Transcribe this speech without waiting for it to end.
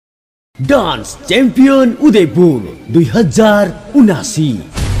Dance champion Udaipur 2079।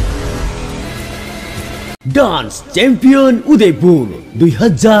 Dance champion Udaipur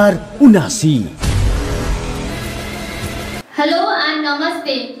 2079। Hello and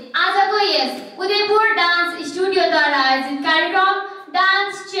नमस्ते। आजको यस Udaipur dance स्टुडियोद्वारा आयोजित कार्यक्रम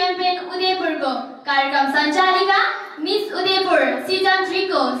डांस चैंपियन उदयपुरको कार्यक्रम सञ्चालिका मिस उदयपुर सिजन 3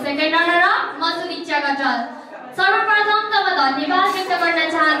 को सेकेन्ड रनर अप म सुदीक्षा कटल। सर्वप्रथम त म धन्यवाद व्यक्त गर्न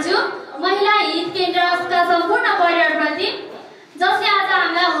चाहन्छु महिला हित केन्द्रका सम्पूर्ण परिवारप्रति जसले आज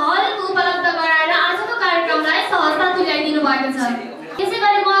हामीलाई हल उपलब्ध गराएर आजको कार्यक्रमलाई सहजता तुल्याइदिनु भएको छ।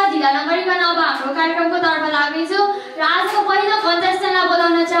 त्यसैगरी म ढिला नगरिकन अब हाम्रो कार्यक्रमको तर्फ लाग्नेछु र आजको पहिलो कन्टेस्टेन्टलाई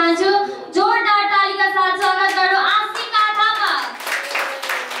बोलाउन चाहन्छु। जोरदार तालीका साथ स्वागत गरौँ आस्तिका थापा।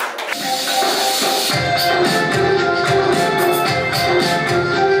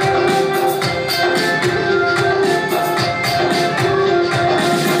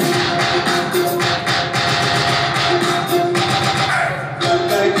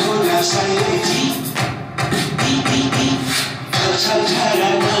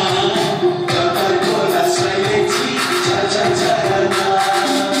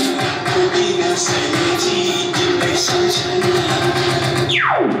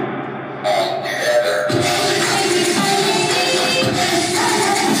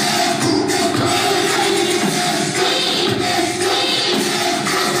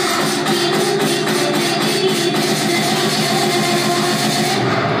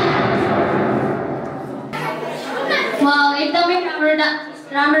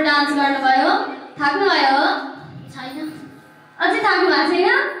 राम्रो डान्स गर्नुभयो। थाक्नुभयो छैन? अझै थाक्नु भएको छैन?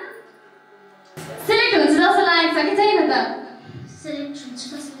 सिलेक्ट हुन्छ जस्तो लागेको छ कि छैन त? सिलेक्ट हुन्छ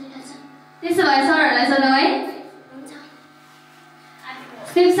जस्तो लागेको छ। त्यसो भए सरहरूलाई सोधौँ है। हुन्छ।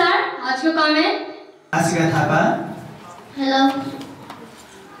 शिव सर, हजुरको कमेन्ट। आस्तिका थापा, हेलो।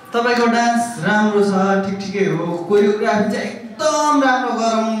 तपाईको डान्स राम्रो छ, ठिकै हो। कोरियोग्राफी चाहिँ एकदम राम्रो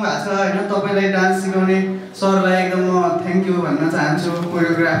गराउनु भएको छ हैन। तपाईलाई डान्स सिकाउने सरलाई एकदम म थ्याङ्क यू भन्न चाहन्छु।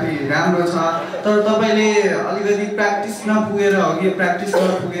 कोरियोग्राफी राम्रो छ, तर तपाईले अलिकति प्र्याक्टिस नपुगेर हो कि प्र्याक्टिस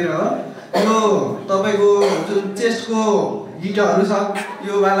नपुगेर हो। यो तपाईको जुन चेस्टको हिटहरू छ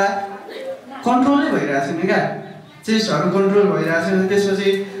यो वाला कन्ट्रोलै भइरहेको छैन क्या। चेस्टहरू कन्ट्रोल भइरहेको छैन। त्यसपछि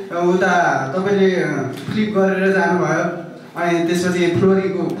उता तपाईले फ्लिप गरेर जानुभयो अनि त्यसपछि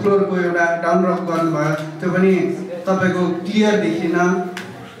फ्लोरको एउटा डाउन रक गर्नुभयो, त्यो पनि तपाईको क्लियर देखिन।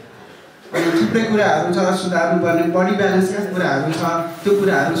 अनि थुप्रै कुराहरू छ सुधार्नुपर्ने। बडी ब्यालेन्सका कुराहरू छ, त्यो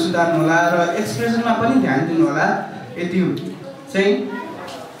कुराहरू सुधार्नु होला र एक्सप्रेसनमा पनि ध्यान दिनु होला। यति चाहिँ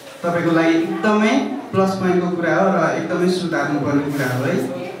तपाईको लागि एकदमै प्लस पोइन्टको कुरा हो र एकदमै सुधार्नुपर्ने कुरा हो है।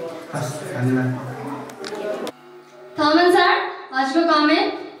 हस्, धन्यवाद। थमन सर, हजुरको कमेन्ट।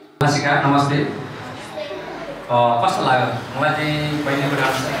 आस्तिका नमस्ते। कस्तो लाग्यो? मलाई चाहिँ पहिलेको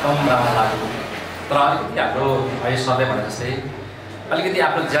डान्स एकदम राम्रो लाग्यो, तर अलिकति हाम्रो अहिले सरले भने जस्तै अलिकति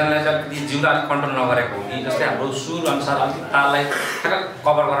आफ्नो ज्यानलाई चाहिँ अलिकति जिउलाई अलिक कन्ट्रोल नगरेको हो कि जस्तै हाम्रो सुर अनुसार अलिकति ताललाई ठ्याक्क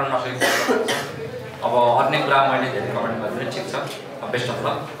कभर गर्न नसकेको। अब अन्य कुरा मैले धेरै कमेन्ट गरेँ, ठिक छ, बेस्ट अफ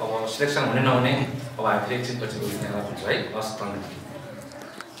लक। अब सिलेक्सन हुने नहुने अब हामीले एकछिनपछि हुन्छ है। हस्, धन्यवाद।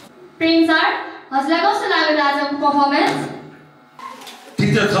 प्रेम सर, हजुरलाई कस्तो लाग्यो आजको पर्फर्मेन्स? ठिक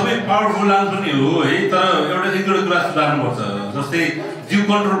छ, सबै पावरफुल डान्स पनि हो है, तर एउटा कुरा सुधार्नुपर्छ। जस्तै जिउ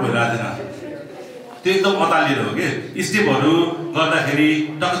कन्ट्रोल भइरहेको छैन, त्यो एकदम अतालिएर हो कि। स्टेपहरू गर्दाखेरि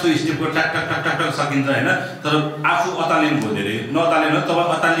टक्क स्टेपको talk talk talk talk talk सकिन्छ होइन, तर आफू अतालिनु भयो धेरै नअतालिनु। तपाईँ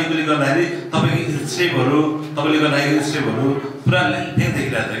अतालिएकोले गर्दाखेरि तपाईँको स्टेपहरू पुरा लेन्थ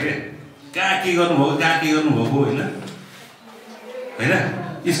देखिरहेको छ कि कहाँ के गर्नुभएको होइन।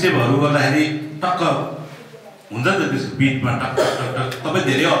 स्टेपहरू गर्दाखेरि टक्क हुन्छ नि त, त्यसको बिटमा टक टक टक टक। तपाईँ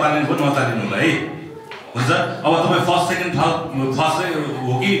धेरै अतालिनु भयो, नअतालिनु होला है। हुन्छ, अब तपाईँ फर्स्ट सेकेन्ड फर्स्ट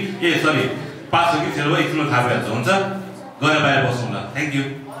हो कि सरी पास हो कि फेल हो एकछिनमा थाहा भइहाल्छ। हुन्छ, गएर बाहिर बस्नु होला। Thank you.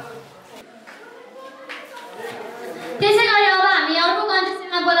 त्यसै गरी अब हामी अर्को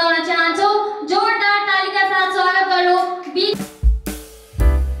कन्टेस्टेन्टलाई बोलाउन चाहन्छौँ। जोरदार तालीका साथ स्वागत गरौँ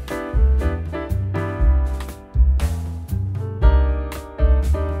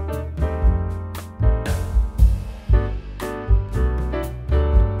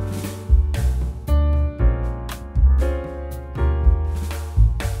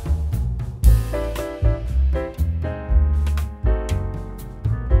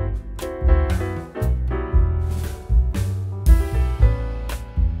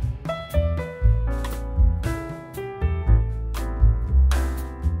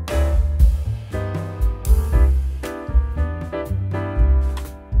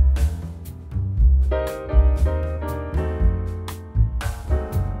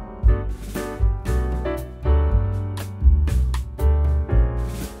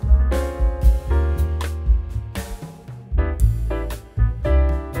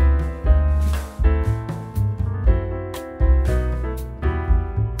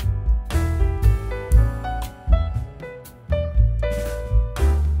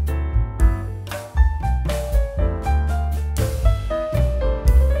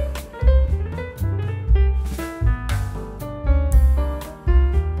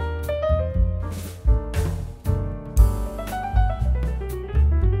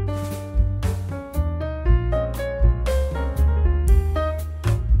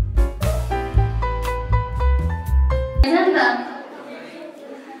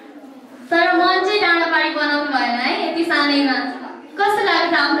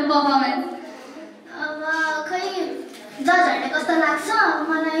पर्फर्मेन्स? अब खै जजहरूले कस्तो लाग्छ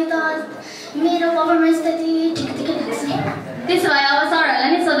मलाई त मेरो पर्फर्मेन्स त्यति ठिकै लाग्छ। त्यसो भए अब सरहरूलाई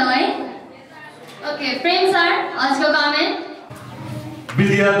नै सोधौँ है। ओके प्रेम सर, आजको कमेन्ट।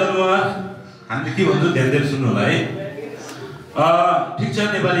 विद्या धन्यवाद। हामीले के भन्छौँ ध्यान दिएर सुन्नु होला है। ठिक छ,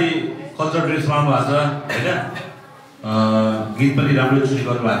 नेपाली कल्चर ड्रेस लाउनु भएको छ होइन, गीत पनि राम्रो चुज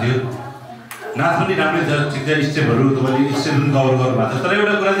गर्नुभएको थियो, नाच पनि राम्रै छ, ठिक छ, स्टेपहरू तपाईँले स्टेप पनि कभर गर्नुभएको छ। तर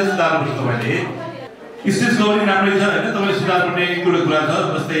एउटा कुरा चाहिँ सुधार्नुपर्छ तपाईँले, स्टेज कभरिङ राम्रै छ होइन, तपाईँले सुधार्नुपर्ने एक दुईवटा कुरा छ।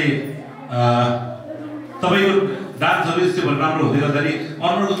 जस्तै तपाईँको डान्सहरू स्टेपहरू राम्रो हुँदै गर्दाखेरि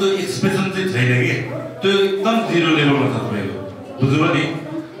अनुहारको त्यो एक्सप्रेसन चाहिँ छैन कि, त्यो एकदम जिरो लेभलमा छ तपाईँको, बुझ्नुभयो नि?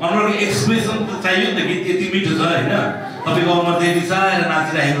 अनुहारको एक्सप्रेसन त चाहियो नि त, गीत यति मिठो छ होइन, तपाईँको अनुहार चाहिँ रिसाएर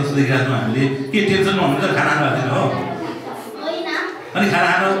नाचिरहेको जस्तो देखिरहेको छौँ हामीले। के टेन्सनमा हुनुहुन्छ? खाना खानु भएको छैन हो? अनि खाना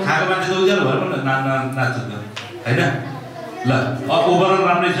खाएको मान्छे त उज्यालो भएर पनि नाच्छ त होइन। ल अब ओभरअल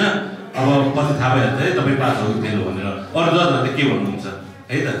राम्रै छ, अब पछि थाहा भइहाल्छ है तपाईँ पास हो फेल हो भनेर। अरू जजहरूले के भन्नुहुन्छ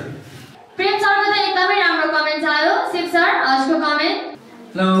है त? प्रेम सरको त एकदमै राम्रो कमेन्ट आयो। शिव सर, आजको कमेन्ट।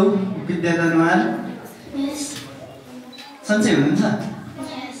 हेलो विद्या धन्यवाद। यस सन्चै हुनुहुन्छ?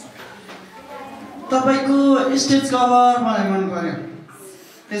 यस तपाईँको स्टेज कभर मलाई मन पर्यो,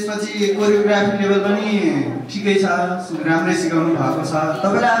 त्यसपछि कोरियोग्राफी लेभल पनि ठिकै छ, राम्रै सिकाउनु भएको छ।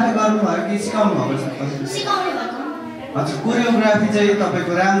 तपाईँले आफै गर्नुभयो कि सिकाउनु भएको छ? सिकाउनु भएको। हजुर, कोरियोग्राफी चाहिँ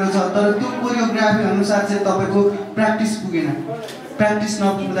तपाईँको राम्रो छ, तर त्यो कोरियोग्राफी अनुसार चाहिँ तपाईँको प्र्याक्टिस पुगेन। प्र्याक्टिस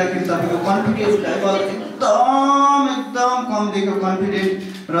नपुग्दाखेरि तपाईँको कन्फिडेन्स लेभल एकदम कम देख्यो, कन्फिडेन्ट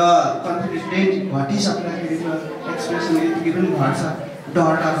घटिसक्दाखेरि त एक्सप्रेसन यतिकै पनि घट्छ,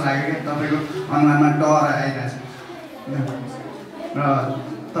 डर लाग्यो क्या, तपाईँको अनुहारमा डर आइरहेछ। र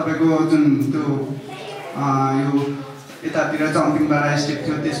तपाईँको जुन त्यो यो यतातिर जम्पिङबाट स्टेप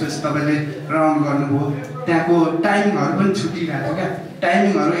थियो, त्यसपछि तपाईँले राउन्ड गर्नुभयो, त्यहाँको टाइमिङहरू पनि छुटिरहेको थियो क्या,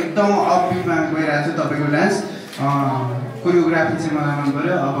 टाइमिङहरू एकदम अपबिटमा गइरहेको थियो तपाईँको डान्स। कोरियोग्राफी चाहिँ मलाई मन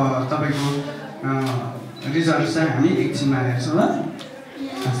पऱ्यो। अब तपाईँको रिजल्ट चाहिँ हामी एकछिनमा हेर्छौँ ल।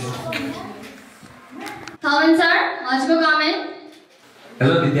 थाउजन्ड सर, आजको कमेन्ट।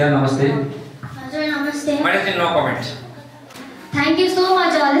 हेलो विद्या, नमस्ते। हजुर नमस्ते। मैले चाहिँ no comment. Thank you so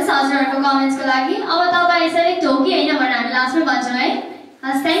much Ellyse हजुरहरूको कमेन्ट्सको लागि। अब तपाईँ सेलेक्ट हो कि होइन भनेर हामी लास्टमा भन्छौँ है।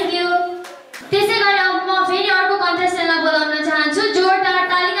 हस्, थ्याङ्क यू। त्यसै गरी अब म फेरि अर्को कन्टेस्टेन्टलाई बोलाउन चाहन्छु। जोरदार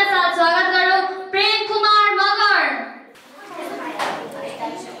तालीका साथ स्वागत गरौँ प्रेम कुमार मगर।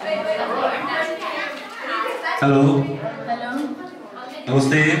 हेलो हेलो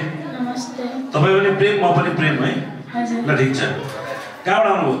नमस्ते। नमस्ते। तपाईँ पनि प्रेम, म पनि प्रेम है। हजुर। ल ठिक छ। कहाँबाट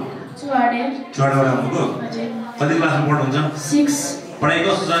आउनुभयो? चुवाडेबाट आउनुभयो। कति क्लासमा पढ्नुहुन्छ? 6। पढाइ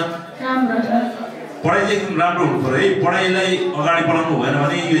कस्तो छ? राम्रो छ। पढाइ चाहिँ एकदम राम्रो हुनु पऱ्यो है। पढाइलाई अगाडि बढाउनु भएन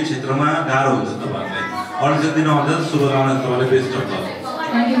भने यो क्षेत्रमा गाह्रो हुन्छ तपाईँहरूलाई। अडिसन दिन आउँदा शुभकामना, तपाईँलाई best of lock.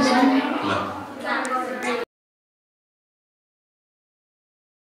 Thank you sir. ल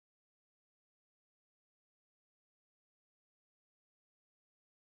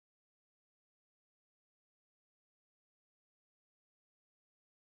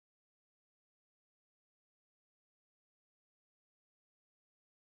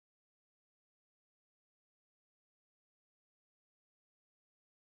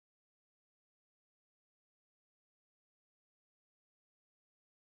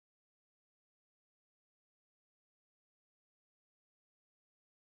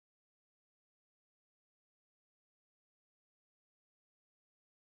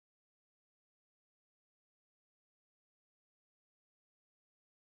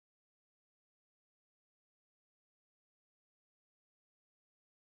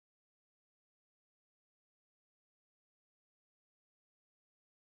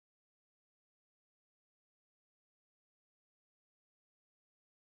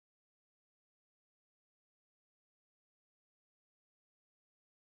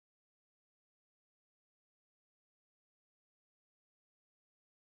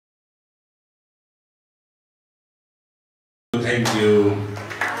थ्याङ्क यू।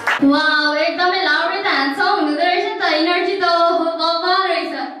 वाउ, एकदमै लाउड र ह्यान्डसम हुनुहुँदो रहेछ नि त। एनर्जी त बवाल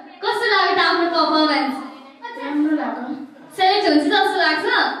रहेछ। कस्तो लाग्यो त आफ्नो पर्फर्मेन्स? राम्रो लाग्यो। सेलेक्ट हुन्छ जस्तो लाग्छ?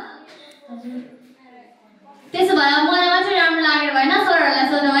 हजुर। त्यसो भए मलाई मात्रै राम्रो लागेर भएन, सरहरूलाई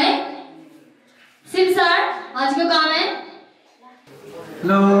सोधौँ है। शिव सर, आजको कमेन्ट।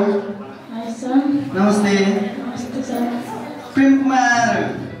 Hello hi sir. नमस्ते। नमस्ते सर। प्रेम कुमार,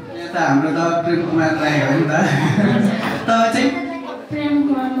 यो त हाम्रो त प्रेम कुमार राई हो नि त। तपाईँ चाहिँ? प्रेम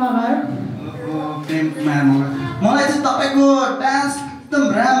कुमार मगर। प्रेम कुमार मगर। मलाई चाहिँ तपाईँको डान्स एकदम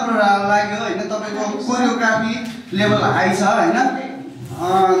राम्रो लाग्यो होइन, तपाईँको कोरियोग्राफी लेभल हाई छ होइन,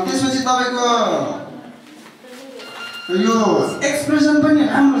 त्यसपछि तपाईँको यो एक्सप्रेसन पनि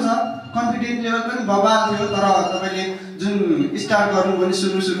राम्रो छ स्पिरिट लेभल पनि बबाल थियो तर तपाईँले जुन स्टार्ट गर्नुभयो नि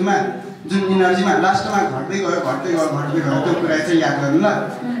सुरुमा जुन इनर्जीमा लास्टमा घट्दै गयो त्यो कुरा चाहिँ याद गर्नु ल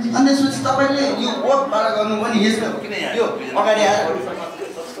अनि त्यसपछि तपाईँले यो ओटबाट गर्नुभयो नि यसमा यो अगाडि आएर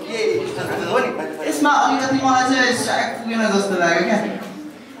यसमा अलिकति मलाई चाहिँ स्ट्राइक पुगेन जस्तो लाग्यो क्या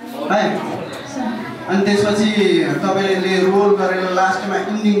है अनि त्यसपछि तपाईँले रोल गरेर लास्टमा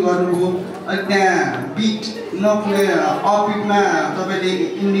इन्डिङ गर्नुभयो अनि त्यहाँ बिट नपुगे अपिटमा तपाईँले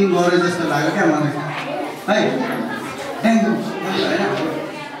इन्डिङ गरे जस्तो लाग्यो क्या मलाई है थ्याङ्क यू होइन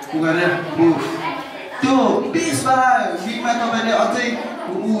गरेर त्यो बेसवाला बिटमा तपाईँले अझै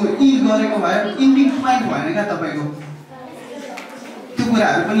गरेको भए इन्डिङ पोइन्ट भएन क्या तपाईँको त्यो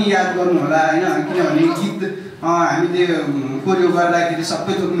कुराहरू पनि याद गर्नु होला होइन किनभने गीत हामीले कोरियो गर्दाखेरि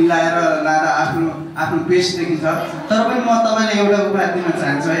सबै थोक मिलाएर लाँदा आफ्नो बेस्ट देखिन्छ तर पनि म तपाईँलाई एउटा उपहार दिन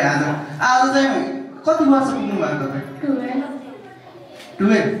चाहन्छु है आज चाहिँ कति वर्ष पुग्नुभयो तपाईँ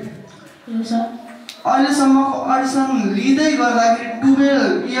 12 अहिलेसम्मको अडिसन लिँदै गर्दाखेरि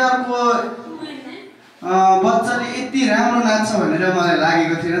 12 इयरको बच्चाले यति राम्रो नाच्छ भनेर मलाई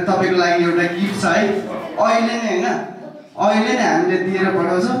लागेको थिएन तपाईँको लागि एउटा गिफ्ट छ है अहिले नै होइन अहिले नै हामीले दिएर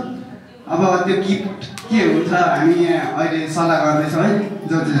पठाउँछौँ अब त्यो गिफ्ट के हुन्छ हामी यहाँ अहिले सल्लाह गर्दैछौँ है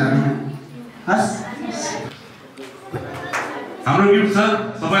जजेसहरूमा हस् हाम्रो गिफ्ट छ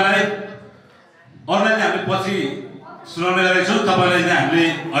तपाईँलाई अरूलाई चाहिँ हामीले पछि सुनाउने गरेको छौँ तपाईँलाई चाहिँ हामीले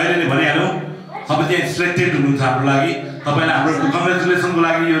अहिले नै भनिहाल्यौँ सबै चाहिँ सिलेक्टेड हुनुहुन्छ हाम्रो लागि तपाईँलाई हाम्रो कङ्ग्रेचुलेसनको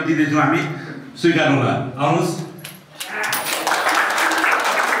लागि यो दिँदैछौँ हामी स्वीकार्नु होला आउनुहोस्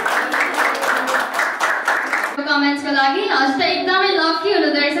कमेन्ट्सको लागि हजुर त एकदमै लकी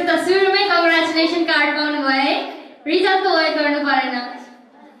हुनुहुँदो रहेछ त सुरुमै कङ्ग्रेचुलेसन कार्ड पाउनु भयो है रिजल्टको वेट गर्नु परेन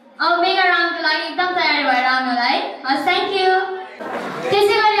अब मेगा राउन्डको लागि एकदम तयार भएर आउनु होला है हस् थ्याङ्क यू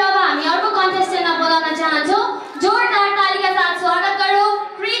त्यसै गरी अब हामी अर्को कन्टेस्टेन्टमा बोलाउन चाहन्छौँ जोरदार तालीका साथ स्वागत गरौँ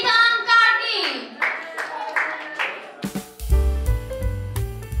प्रीतम कार्की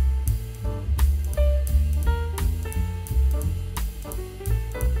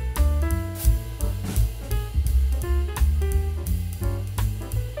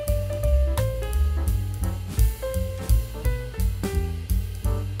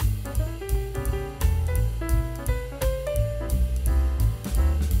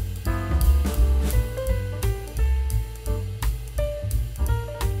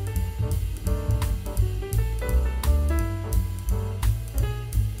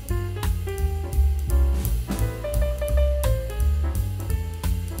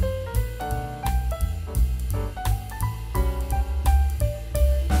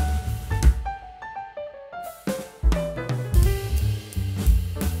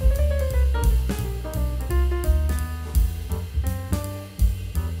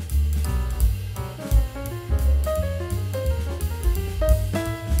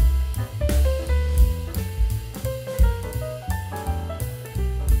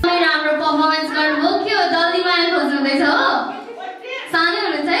पर्फर्मेन्स गर्नुभयो के हो जल्दी माया खोज्नुहुँदैछ हो सानो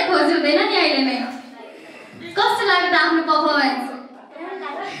हुनुहुन्छ है खोज्नु हुँदैन नि अहिले नै कस्तो लाग्यो त आफ्नो पर्फर्मेन्स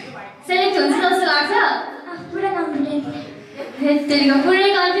सेलेक्ट हुन्छ जस्तो लाग्छ पुरै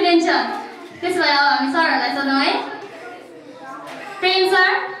कन्फिडेन्ट छ त्यसो भए अब हामी सरहरूलाई सोधौँ है प्रेम सर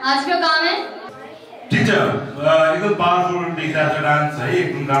हजुरको कमेन्ट ठिक छ एकदम पावरफुल देखिरहेको छ डान्स है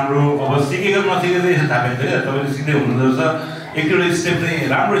एकदम राम्रो अब सिकेको नसिकेको यसो थाहा पाइन्छ क्या तपाईँले सिक्दै हुनुहुँदो रहेछ एक दुईवटा स्टेप चाहिँ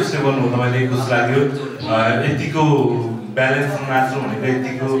राम्रो स्टेप गर्नु हो तपाईँले खुसी लाग्यो यतिको ब्यालेन्स नाच्नु भनेको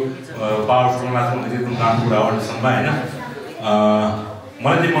यतिको पावरफुल नाच्नु भनेको एकदम राम्रो कुरा अहिलेसम्म होइन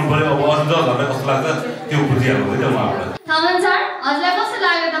मलाई चाहिँ मन पऱ्यो अब अरू जजहरूलाई कस्तो लाग्छ त्यो बुझिहाल्नु है त उहाँहरूलाई थमन सर हजुरलाई कस्तो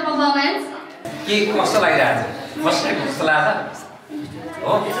लाग्यो त पर्फर्मेन्स के कस्तो लागिरहेको छ कसरी कस्तो लाग्छ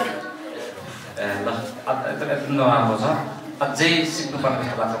हो ए ल एकदम राम्रो छ अझै सिक्नुपर्ने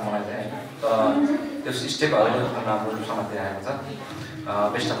जस्तो लाग्छ मलाई चाहिँ तर त्यो स्टेपहरू एकदम राम्रोसँग दिइरहेको छ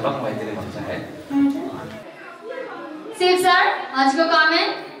बेस्ट अफ लक म यति नै भन्न चाहे शिव सर हजुरको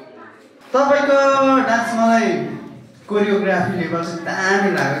कमेन्ट तपाईँको डान्स मलाई कोरियोग्राफी लेभल चाहिँ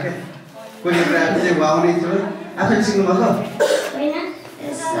दामी लाग्यो क्या कोरियोग्राफी चाहिँ वाउ नै थियो आफैले सिक्नुभएको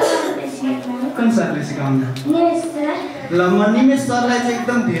कुन सरले सिकाउनु ल म निमेश सरलाई चाहिँ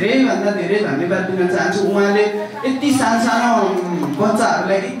एकदम धेरैभन्दा धेरै धन्यवाद दिन चाहन्छु उहाँले यति सानो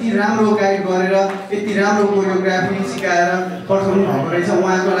बच्चाहरूलाई यति राम्रो गाइड गरेर यति राम्रो कोरियोग्राफी सिकाएर पठाउनु भएको रहेछ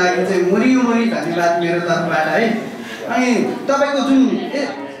उहाँको लागि चाहिँ मुरी धन्यवाद मेरो तर्फबाट है अनि तपाईँको जुन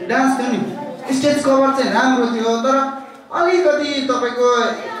डान्स थियो नि स्टेज कभर चाहिँ राम्रो थियो तर अलिकति तपाईँको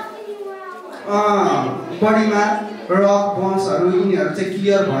बडीमा रक बोन्सहरू यिनीहरू चाहिँ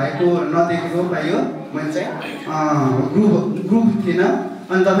क्लियर भएको नदेखेको पाइयो मैले चाहिँ ग्रुप थिएन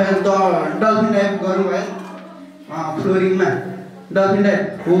अनि तपाईँहरू डल्फिन टाइप गर्नुभयो फ्लोरिङमा डल्फिन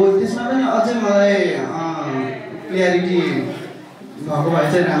टाइप हो त्यसमा पनि अझै मलाई क्लियरिटी भएको भए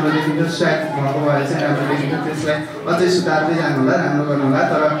चाहिँ राम्रो देखिन्छ स्ट्राइक भएको भए चाहिँ राम्रो देखिन्छ त्यसलाई अझै सुधार्दै जानु होला राम्रो गर्नु होला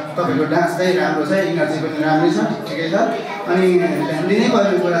तर तपाईँको डान्स चाहिँ राम्रो छ इनर्जी पनि राम्रै छ ठिकै छ अनि ध्यान दिनै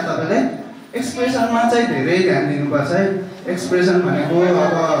पर्ने कुरा तपाईँले एक्सप्रेसनमा चाहिँ धेरै ध्यान दिनुपर्छ है एक्सप्रेसन भनेको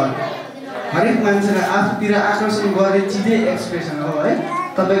अब हरेक मान्छेलाई आफूतिर आकर्षण गर्ने चिजै एक्सप्रेसन हो है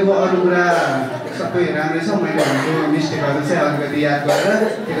तपाईँको अरू कुरा सबै राम्रै छ मैले भनेको मिस्टेकहरू चाहिँ अलिकति याद गरेर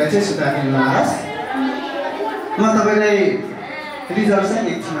त्यसलाई चाहिँ सुधारिदिनु होला म तपाईँलाई रिजल्ट चाहिँ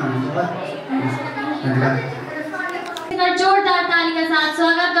एकछिनमा हुन्छ ल धन्यवाद जोरदार ताली का साथ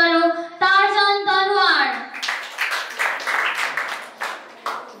स्वागत करो तारजन तनवार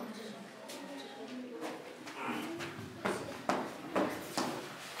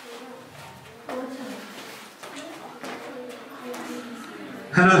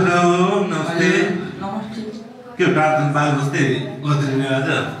हेलो नमस्ते के टार्जन बाल जस्तै गरिदिनु आज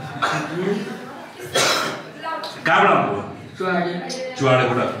कहाँबाट हो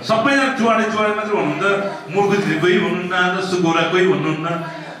चुवाडेबाट सबैजना चुवाडे मात्रै भन्नुहुन्छ मुर्कुची कोही भन्नुहुन्न आज सुगौरा कोही भन्नुहुन्न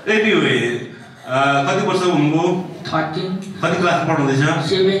यति हो कति वर्ष हुनुभयो 13 कति क्लासमा पढ्नुहुँदैछ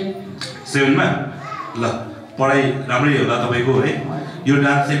 7मा ल पढाइ राम्रै होला तपाईँको है यो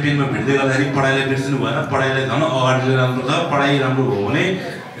डान्स च्याम्पियनमा भिड्दै गर्दाखेरि पढाइलाई बिर्सिनु भएन पढाइलाई झन् अगाडि राम्रो छ पढाइ राम्रो भयो भने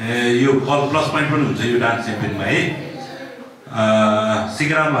यो प्लस पोइन्ट पनि हुन्छ यो डान्स च्याम्पियनमा है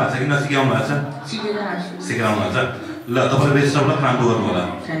सिकाउनु भएको छ कि नसिकाउनु भएको छ सिकाउनु भएको छ ल तपाईँले बेस्ट अफ लक राम्रो गर्नु होला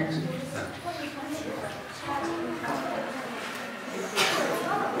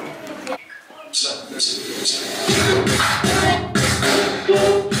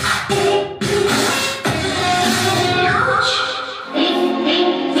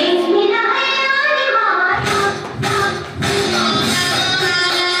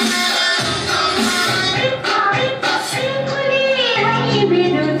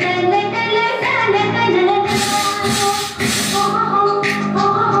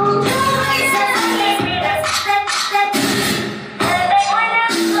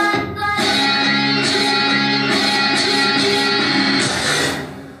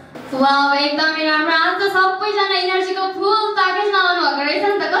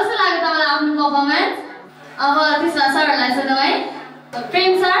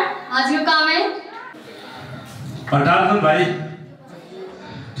प्रेम सर हजुरको कमेन्ट टार्जन भाइ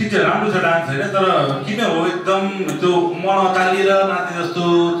ठिक छ राम्रो छ डान्स होइन तर किन हो एकदम त्यो मन अतालिएर नाचे जस्तो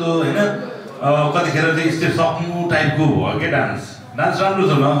त्यो होइन कतिखेर चाहिँ स्टेप सक्नु टाइपको भयो क्या डान्स राम्रो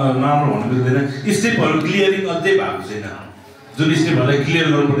छ नराम्रो भन्नु मिल्दैन स्टेपहरू क्लियरिङ अझै भएको छैन जुन स्टेपहरूलाई क्लियर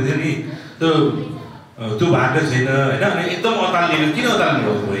गर्नुपर्ने थियो नि त्यो भएको छैन होइन अनि एकदम अतालिएको किन अतालिनु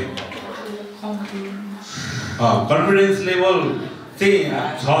भएको भाइ कन्फिडेन्स लेभल चाहिँ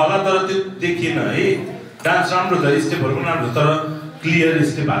छ होला तर त्यो देखिएन है डान्स राम्रो छ स्टेपहरू पनि राम्रो छ तर क्लियर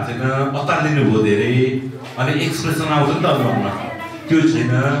स्टेप भएको छैन अतालिनु भयो धेरै अनि एक्सप्रेसन आउँछ नि त अनुहारमा त्यो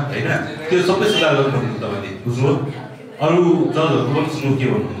छैन होइन त्यो सबै सुधार गर्नुहुन्छ तपाईँले बुझ्नुभयो अरू जजहरूको पनि सुन्नु के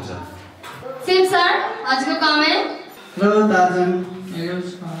भन्नुहुन्छ शिव सर हजुरको कमेन्ट ल दार्जन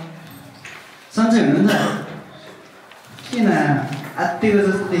सन्चै हुनुहुन्छ किन आत्तिको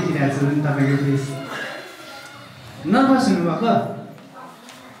जस्तो देखिरहेको छु नि तपाईँको फेस नर्भस हुनुभएको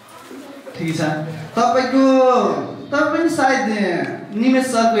ठिक छ तपाईँ पनि सायद निमेश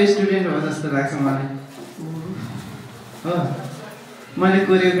सरको स्टुडेन्ट हो जस्तो लाग्छ मलाई हो मैले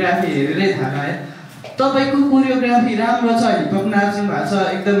कोरियोग्राफी हेरेरै थाहा पाएँ तपाईँको कोरियोग्राफी राम्रो छ हिपहप नाच्नु भएको छ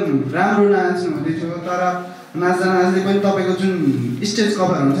एकदम राम्रो नाच्नु हुँदैथ्यो तर नाच्दै पनि तपाईँको जुन स्टेज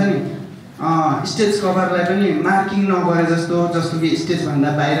कभर हुन्छ नि स्टेज कभरलाई पनि मार्किङ नगरे जस्तो कि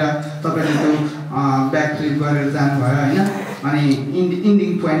स्टेजभन्दा बाहिर तपाईँले त्यो ब्याक फ्लिप गरेर जानुभयो होइन अनि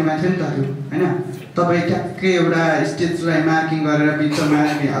इन्डिङ पोइन्टमा थियो नि त त्यो होइन तपाईँ ठ्याक्कै एउटा स्टेजलाई मार्किङ गरेर बिचमा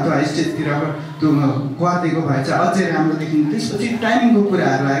अथवा स्टेजतिरको त्यो गरिदिएको भए चाहिँ अझै राम्रो देखिन्छ त्यसपछि टाइमिङको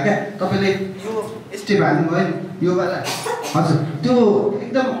कुराहरू आयो क्या तपाईँले यो स्टेप हाल्नुभयो नि योवाला हजुर त्यो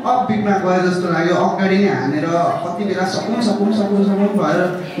एकदम अफ बिटमा गयो जस्तो लाग्यो अगाडि नै हानेर कति बेला सकौँ भएर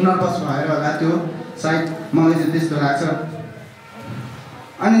नर्भस भएर होला त्यो सायद मलाई चाहिँ त्यस्तो लाग्छ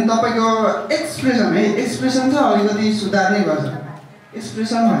अनि तपाईँको एक्सप्रेसन चाहिँ अलिकति सुधार्नै गर्छ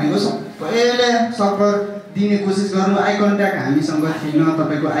एक्सप्रेसन भनेको सबैले सकर दिने कोसिस गर्नु आई कन्ट्याक्ट हामीसँग थिएन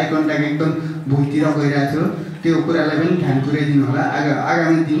तपाईँको आई कन्ट्याक्ट एकदम भुइँतिर गइरहेको थियो त्यो कुरालाई पनि ध्यान पुर्याइदिनु होला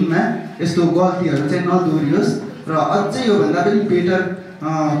आगामी दिनमा यस्तो गल्तीहरू चाहिँ नदोहोरियोस् र अझै योभन्दा पनि बेटर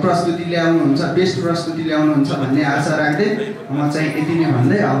प्रस्तुति ल्याउनुहुन्छ बेस्ट प्रस्तुति ल्याउनुहुन्छ भन्ने आशा राख्दै म चाहिँ यति नै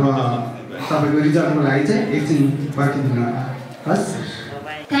भन्दै अब तपाईँको रिजल्टको लागि चाहिँ एकछिन पर्खिदिनु होला हस्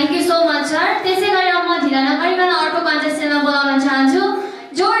thank you so much sir त्यसै गरी अब म ढिला नगरिकन अर्को कन्टेस्टेन्टमा बोलाउन चाहन्छु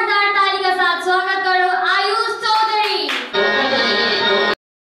जोरदार तालीका साथ स्वागत गरौँ आयुष चौधरी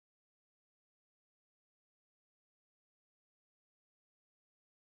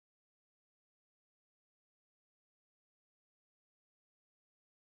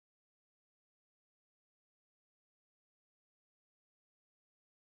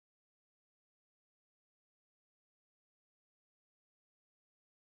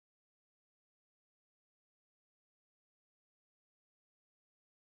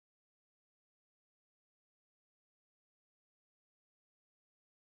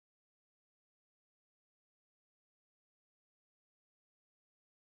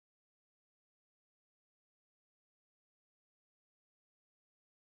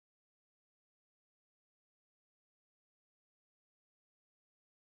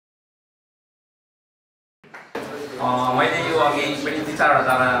मैले यो अघि पनि 2-4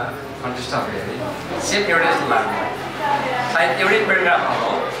 कन्टेस्टहरू हेरेँ सेम एउटै जस्तो लाग्यो सायद एउटै पेराग्राफमा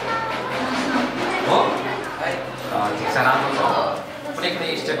हो ठिक छ राम्रो छ कुनै कुनै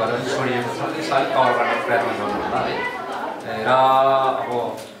स्टेपहरू पनि छोडिएको छ त्यसलाई अलिक कभर गर्ने प्रयत्न गर्नु होला है र अब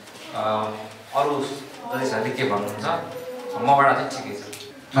अरू जतिसहरूले के भन्नुहुन्छ मबाट चाहिँ ठिकै छ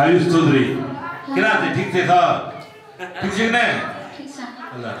आयुष चौधरी किन ठिक छ ठिक छैन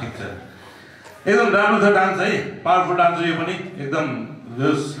ल ठिक छ एकदम राम्रो छ डान्स है पावरफुल डान्स यो पनि एकदम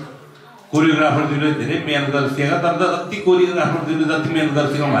कोरियोग्राफर दुईले धेरै मेहनत गरेर सिकाएको तर जति कोरियोग्राफर दुईले जति मेहनत गरेर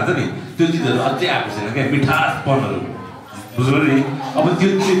सिकाउनु भएको छ नि त्यो चिजहरू अझै आएको छैन क्या मिठासपनहरू बुझ्नु नि अब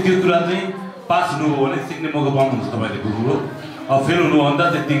त्यो कुरा चाहिँ पास हुनुभयो भने सिक्ने मौका पाउनुहुन्छ तपाईँले बुझ्नुभयो अब फेल हुनुभयो भने त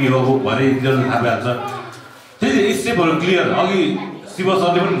त्यत्तिकै हो भरे रिजल्ट थाहा भइहाल्छ त्यही स्टेपहरू क्लियर अघि शिव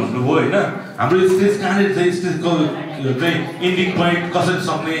सरले पनि भन्नुभयो होइन हाम्रो स्टेज कहाँनिर चाहिँ स्टेजको चाहिँ इन्डिङ पोइन्ट कसरी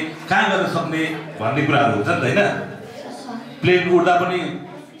सक्ने कहाँ गर्न सक्ने भन्ने कुराहरू हुन्छ नि त होइन प्लेन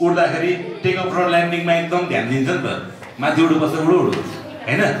उड्दाखेरि टेक अफ र ल्यान्डिङमा एकदम ध्यान दिन्छ नि त माथि उडो बस्छ उडो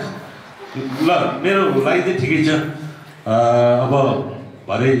होइन ल मेरो लागि चाहिँ ठिकै छ अब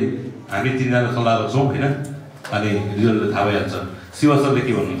भरे हामी 3जना सल्लाह गर्छौँ होइन अनि रिजल्ट थाहा भइहाल्छ शिव सरले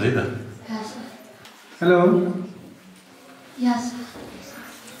के भन्नुहुन्छ है त हेलो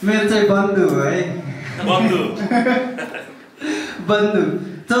मेरो चाहिँ बन्धु हो है बन्धु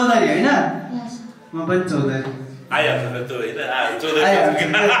चौधरी होइन म पनि चौधरी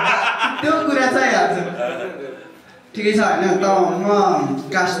त्यो कुरा चाहिँ आइहाल्छ ठिकै छ होइन त म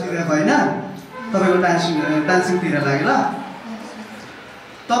कास्टतिर होइन तपाईँको डान्सिङतिर लाग्यो ल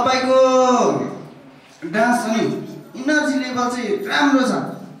तपाईँको डान्स चाहिँ इनर्जी लेभल चाहिँ राम्रो छ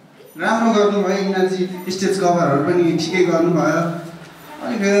राम्रो गर्नुभयो इनर्जी स्टेज कभरहरू पनि ठिकै गर्नुभयो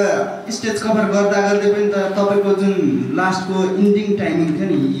अलिक स्टेज कभर गर्दा गर्दै पनि त तपाईँको जुन लास्टको इन्डिङ टाइमिङ थियो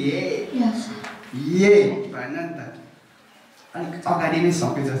नि भएन नि त अलिक अगाडि नै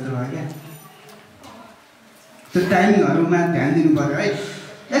सके जस्तो भयो क्या त्यो टाइमिङहरूमा ध्यान दिनु पऱ्यो है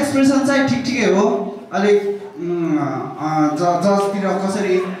एक्सप्रेसन चाहिँ ठिकै हो अलिक जजतिर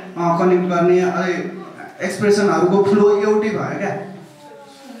कसरी कनेक्ट गर्ने अलिक एक्सप्रेसनहरूको फ्लो एउटै भयो क्या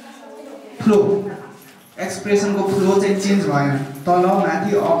फ्लो एक्सप्रेसनको फ्लो चाहिँ चेन्ज भएन तल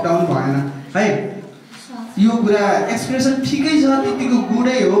माथि अप डाउन भएन है यो कुरा एक्सप्रेसन ठिकै छ त्यतिको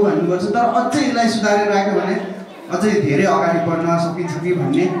गुडै हो भन्नुपर्छ तर अझै यसलाई सुधारेर राख्यो भने अझै धेरै अगाडि बढ्न सकिन्छ कि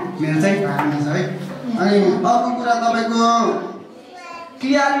भन्ने मेरो चाहिँ धारणा छ है अनि अर्को कुरा तपाईँको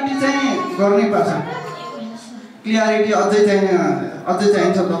क्लियरिटी चाहिँ गर्नै पर्छ क्लियरिटी अझै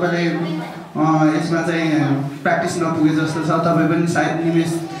चाहिन्छ तपाईँलाई यसमा चाहिँ प्र्याक्टिस नपुगे जस्तो छ तपाईँ पनि सायद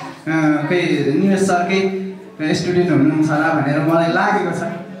निमेश सरकै स्टुडेन्ट हुनुहुन्छ होला भनेर मलाई लागेको छ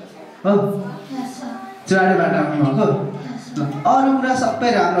हो चुराडेबाट आउनुभएको अरू कुरा सबै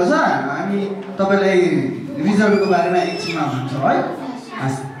राम्रो छ हामी तपाईँलाई रिजल्टको बारेमा एकछिनमा भन्छौँ है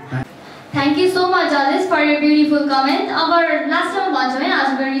Thank you so much, judges, for your beautiful comment. अब लास्टमा भन्छौँ है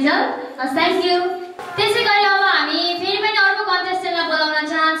आजको रिजल्ट थ्याङ्क यू त्यसै गरी अब हामी फेरि पनि अर्को कन्टेस्टेन्टलाई बोलाउन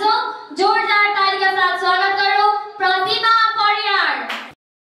चाहन्छौँ जोरदार तालीका साथ स्वागत गरौँ प्रतिमा परियार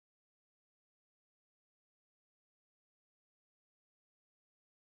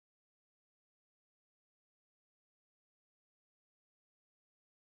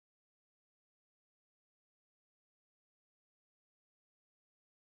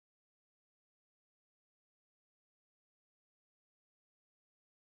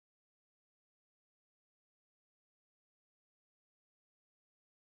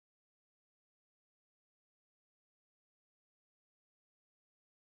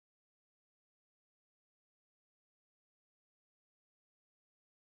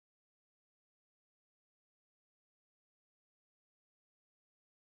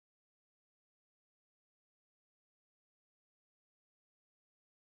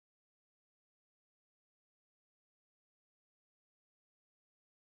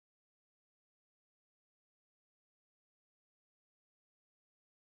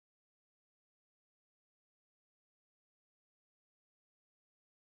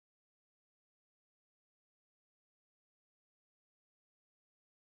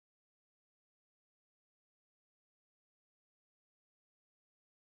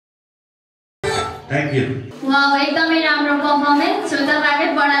थ्याङ्क यू वाउ एकदमै राम्रो परफर्मेन्स श्रोता स्वागत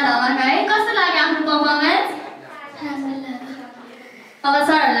बडा धमाका है कस्तो लाग्यो आफ्नो परफर्मेन्स अब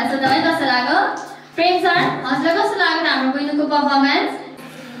सरहरूलाई सोध्दा है कस्तो लाग्यो प्रेम सर हजुरलाई कस्तो लाग्यो हाम्रो बहिनीको परफर्मेन्स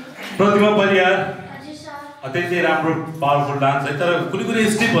प्रतिमा परियार अत्यन्तै राम्रो पावरफुल डान्स है तर कुनै कुनै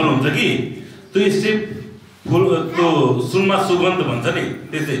स्टेपहरू हुन्छ कि त्यो स्टेप फुल त्यो सुनमा सुगन्ध भन्छ नि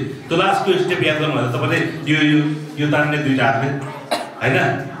त्यसै त्यो लास्टको स्टेप याद गर्नु भने तपाईँले यो तान्ने दुईटा हातले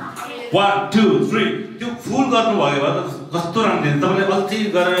होइन 1 2 3 त्यो फुल गर्नुभयो भए त कस्तो राम्रो थियो तपाईँले अल्छी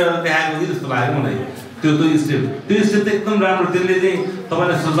गरेर देखाएको कि जस्तो लाग्यो मलाई त्यो स्टेप त एकदम राम्रो त्यसले चाहिँ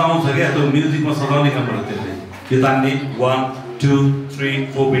तपाईँलाई सजाउँछ क्या त्यो म्युजिकमा सजाउने काम गर्छ त्यसले यो तान्ने 1 2 3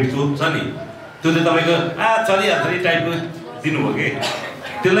 4 बिटको छ नि त्यो चाहिँ तपाईँको चलिहाल्छ नि टाइपको दिनुभयो कि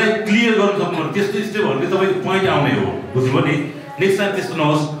त्यसलाई क्लियर गर्नु सक्नुपर्छ त्यस्तो स्टेपहरूले तपाईँको पोइन्ट आउने हो बुझ्नुभयो नि नेक्स्ट टाइम त्यस्तो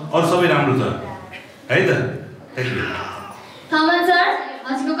नहोस् अरू सबै राम्रो छ है त थ्याङ्क यू थमन सर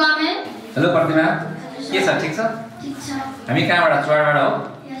हजुरको कमेन्ट हेलो प्रतिमा के छ ठिक छ हामी कहाँबाट चुवाडबाट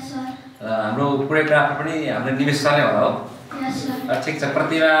हो हाम्रो कोरियोग्राफर पनि हाम्रो निवेश सरले होला हो ठिक छ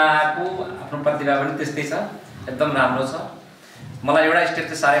प्रतिभाको आफ्नो प्रतिभा पनि त्यस्तै छ एकदम राम्रो छ मलाई एउटा स्टेप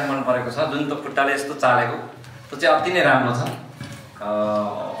चाहिँ साह्रै मन परेको छ जुन त खुट्टाले यस्तो चालेको त्यो चाहिँ अति नै राम्रो छ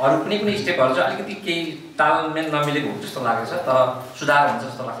अरू कुनै स्टेपहरू चाहिँ अलिकति केही तालमेल नमिलेको हो जस्तो लागेको छ तर सुधार हुन्छ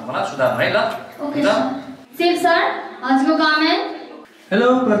जस्तो लाग्छ मलाई सुधार है ल शिव सर हजुरको कमेन्ट हेलो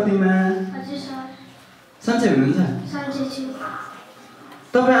प्रतिमा हजुर सर सन्चै हुनुहुन्छ सन्चै छु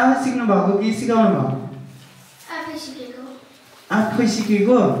तपाईँ आफै सिक्नु भएको कि सिकाउनु भएको आफै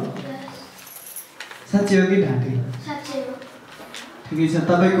सिकेको साँच्चै हो कि ढाँटे ठिकै छ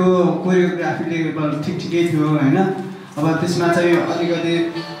तपाईँको कोरियोग्राफीले ठिकै थियो होइन अब त्यसमा चाहिँ अलिकति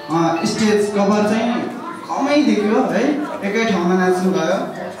स्टेज कभर चाहिँ कमै देखियो है एकै ठाउँमा नाच्नु भयो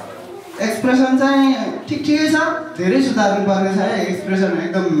एक्सप्रेसन चाहिँ ठिकै छ धेरै सुधार्नु पर्ने छ है एक्सप्रेसन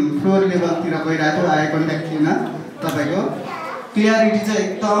एकदम फ्लोर लेभलतिर गइरहेको थियो आइ कन्ट्याक्ट थिएन तपाईँको क्लियरिटी चाहिँ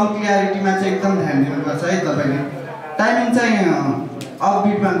क्लियरिटीमा चाहिँ एकदम ध्यान दिनुपर्छ है तपाईँले टाइमिङ चाहिँ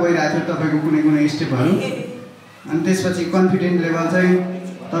अपबिटमा गइरहेको थियो तपाईँको कुनै स्टेपहरू अनि त्यसपछि कन्फिडेन्ट लेभल चाहिँ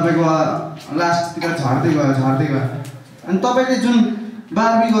तपाईँको लास्टतिर झर्दै गयो अनि तपाईँले जुन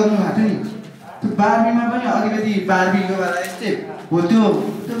बार्बी गर्नुभएको थियो नि त्यो बार्बीमा पनि अलिकति बार्बीको बेला स्टेप हो त्यो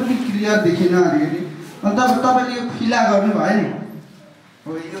पनि क्लियर देखिएन अलिकति अनि तपाईँले यो फिला गर्नुभयो नि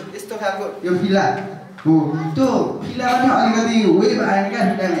हो यो यस्तो खालको यो फिला हो त्यो फिला पनि अलिकति वेभ आएन क्या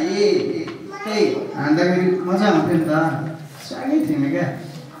फिलामा त्यही हान्दाखेरि मजा आउँथ्यो नि त साह्रै थिएन क्या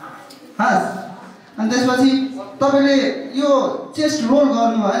हस् अनि त्यसपछि तपाईँले यो चेस्ट रोल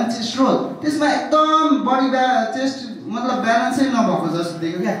गर्नुभयो नि चेस्ट रोल त्यसमा एकदम बडी चेस्ट मतलब ब्यालेन्सै नभएको जस्तो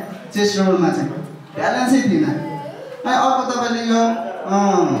देख्यो क्या चेस्ट रोलमा चाहिँ ब्यालेन्सै थिएन अनि अर्को तपाईँले यो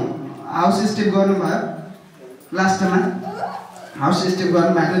हाउस स्टेप गर्नुभयो लास्टमा हाउस स्टेप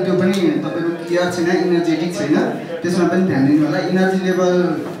गर्नुभएको त्यो पनि तपाईँको क्लियर छैन इनर्जेटिक छैन त्यसमा पनि ध्यान दिनु होला इनर्जी लेभल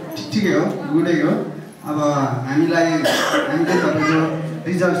ठिकै हो गुडै हो अब हामीले तपाईँको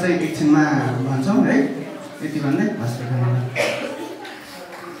रिजल्ट चाहिँ एकछिनमा भन्छौँ है यति भन्दै हस्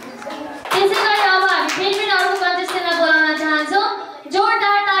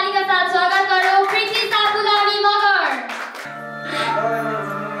जोरदार तालीका साथ स्वागत गरौँ प्रीति साकुलानी मगर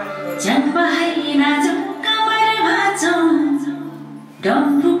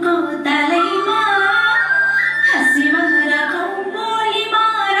डम्फुको तालैमा हाँसीमा राखौँ बोलीमा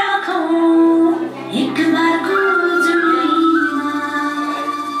राखौँ एक बारको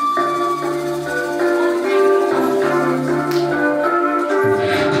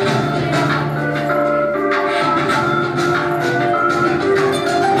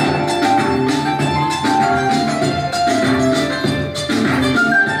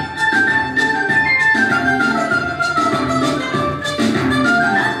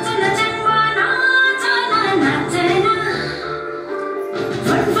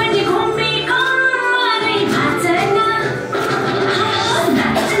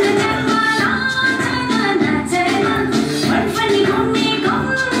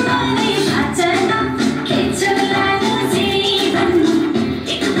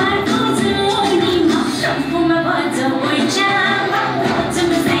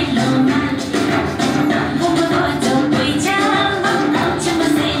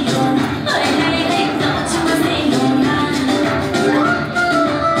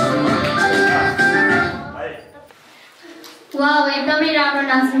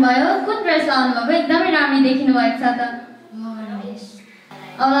एकदमै राम्रो देखिनु भएको छ त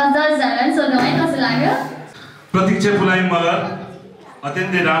अब जजहरूलाई सोधौँ है कस्तो लाग्यो प्रतीक्षा फुलाइ मगर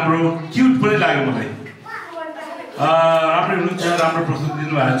अत्यन्तै राम्रो क्युट पनि लाग्यो मलाई राम्रो हुनुहुन्छ राम्रो प्रस्तुति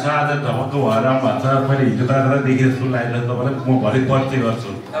दिनुभएको छ आज ढमक्क भएर भएको छ मैले हिजो त देखेँ जस्तो लागेर तपाईँलाई म भरे परिचय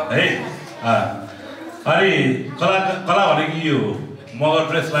गर्छु है अनि कला भनेको यो मगर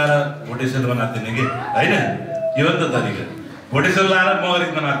ड्रेस लाएर भोटेश्वरमा नाच्दिने कि होइन यो हो नि त तरिका भोटेश्वर लाएर मगर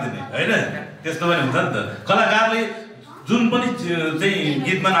गीतमा नाच्दिने होइन त्यस्तो पनि हुन्छ नि त कलाकारले जुन पनि चाहिँ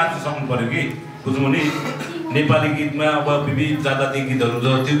गीतमा नाच्न सक्नु पर्यो कि बुझ्नु नि नेपाली गीतमा अब विविध जातीय गीतहरू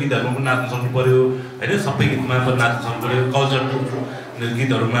छ त्यो गीतहरूमा पनि नाच्न सक्नु पर्यो होइन सबै गीतमा पनि नाच्न सक्नु पर्यो कल्चर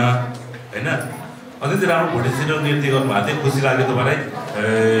गीतहरूमा होइन अत्यन्तै राम्रो भोटेश्वर नृत्य गर्नुभएको थियो खुसी लाग्यो तपाईँलाई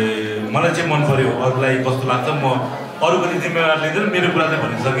मलाई चाहिँ मन पर्यो अरूलाई कस्तो लाग्छ म अरूको जिम्मेवार लिँदैन मेरो कुरा चाहिँ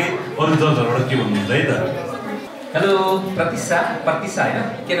भनिसकेँ अरू जजहरूबाट के भन्नुहुन्छ है त हेलो प्रतिशा होइन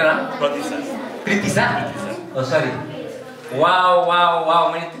के नाम प्रीतिशा सरी वाउ वाउ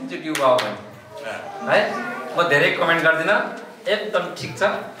वाउ मैले तिनचोटि वाउ भने है म धेरै कमेन्ट गर्दिनँ एकदम ठिक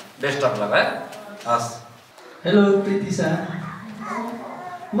छ बेस्ट अफ लक है हस् हेलो प्रीतिशा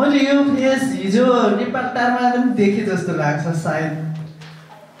मैले यो फेस हिजो नेपाल टारमा पनि देखेँ जस्तो लाग्छ सायद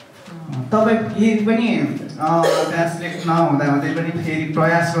तपाईँ फेरि पनि त्यहाँ सिलेक्ट नहुँदा हुँदै पनि फेरि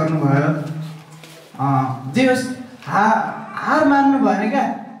प्रयास गर्नुभयो जे होस् हार मान्नु भएन क्या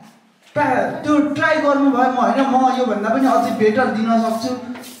त्यो ट्राई गर्नुभयो म होइन म योभन्दा पनि अझै बेटर दिन सक्छु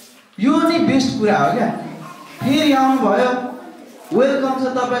यो नै बेस्ट कुरा हो क्या फेरि आउनुभयो वेलकम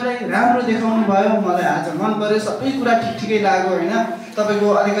छ तपाईँलाई राम्रो देखाउनु भयो मलाई आज मन पऱ्यो सबै कुरा ठिकै लाग्यो होइन तपाईँको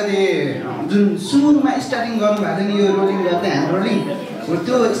अलिकति जुन सुरुमा स्टार्टिङ गर्नुभएको थियो नि यो रोलिङ गर्दै ह्यान्ड रोलिङ हो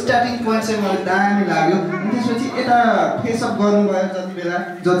त्यो स्टार्टिङ पोइन्ट चाहिँ मलाई दामी लाग्यो अनि त्यसपछि यता फेसअप गर्नुभयो जति बेला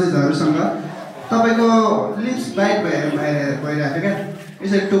जजेसहरूसँग तपाईँको लिप्स बाइट भइरहेको थियो क्या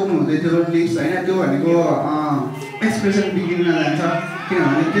यसरी टोक्नु हुँदै थियो लिप्स होइन त्यो भनेको एक्सप्रेसन बिग्रिन जान्छ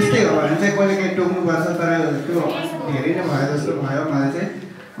किनभने त्यस्तै हो भने चाहिँ कहिले काहीँ टोक्नुपर्छ तर त्यो धेरै नै भयो जस्तो भयो मलाई चाहिँ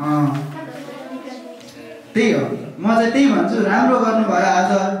त्यही हो म चाहिँ त्यही भन्छु राम्रो गर्नुभयो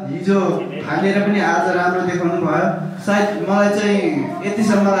आज हिजो हालेर पनि आज राम्रो देखाउनु भयो सायद मलाई चाहिँ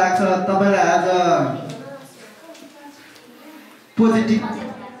यतिसम्म लाग्छ तपाईँलाई आज पोजिटिभ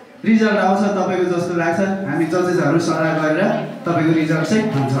रिजल्ट आउँछ तपाईँको जस्तो लाग्छ हामी जजेसहरू सल्लाह गरेर तपाईँको रिजल्ट चाहिँ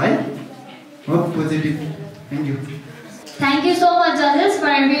हुन्छ है हो positive thank you Thank you so much judges for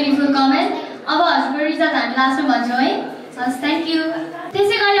a beautiful comment. अब हजुरको रिजल्ट हामी लास्टमा भन्छौँ है हस् थ्याङ्क यू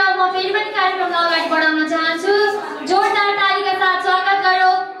त्यसै गरी अब म फेरि पनि कार्यक्रमलाई अगाडि बढाउन चाहन्छु जोरदार तालीका साथ स्वागत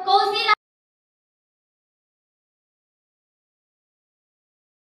गरौँ कौशिला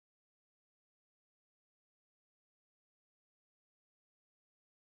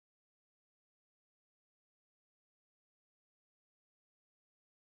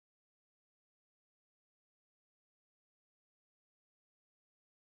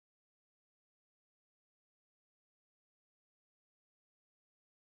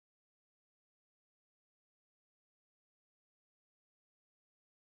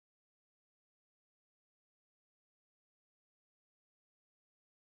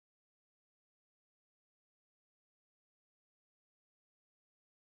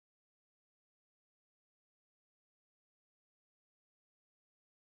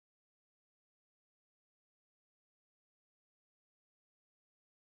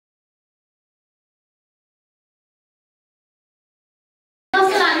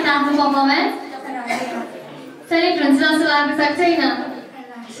आफ्नो पर्फर्मेन्स सेलेक्ट हुन्छ जस्तो लाग्न सक्छ छैन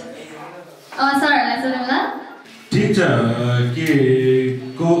सरहरूलाई सोधौँला ठिक छ के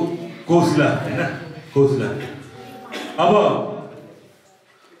कौशिला होइन कौशिला अब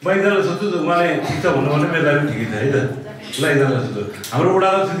म एकजनालाई सोध्छु उहाँले ठिक छ भन्नु भने मेरो लागि ठिकै छ है त ल एकजनालाई सोध्छु हाम्रो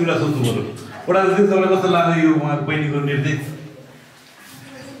वडाध्यक्ष दिदीलाई सोध्नु पर्यो वडाध्यक्ष तपाईँलाई कस्तो लाग्यो यो उहाँको बहिनीको नृत्य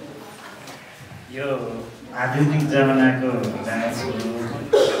यो आधुनिक जमानाको डान्स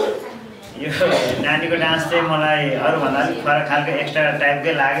यो नानीको डान्स चाहिँ मलाई अरूभन्दा अलिक फरक खालको एक्स्ट्रा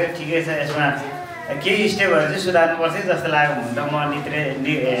टाइपकै लाग्यो ठिकै छ यसमा केही स्टेपहरू चाहिँ सुधार्नुपर्छ जस्तो लाग्यो हुन त म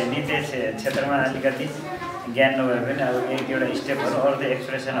नृत्य क्षेत्रमा अलिकति ज्ञान नभए पनि अब एक एउटा स्टेपहरू अरू त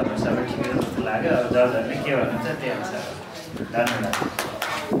एक्सप्रेसनहरू सबै ठिकै जस्तो लाग्यो अब जजहरूले के भन्नुहुन्छ त्यही अनुसार धन्यवाद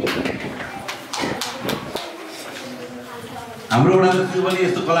हाम्रो एउटा पनि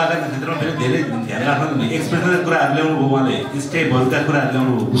यस्तो कलाकारको क्षेत्रमा फेरि धेरै ध्यान राख्नु एक्सप्रेसनका कुराहरू ल्याउनु भयो उहाँले स्टेपहरूका कुराहरू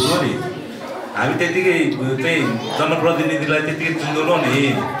ल्याउनु भयो बुझ्नु नि हामी त्यतिकै चाहिँ जनप्रतिनिधिलाई त्यतिकै चुन्दैनौँ नि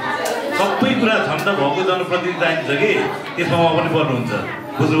सबै कुरा क्षमता भएको जनप्रतिनिधि चाहिन्छ कि त्यसमा उहाँ पनि पर्नुहुन्छ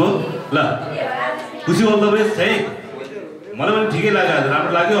बुझ्नुभयो ल खुसी भयो तपाईँ है मलाई पनि ठिकै लाग्यो आज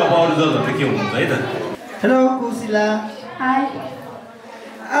राम्रो लाग्यो अब अरू जजहरूले के हुनुहुन्छ है त हेलो कौशिला हाई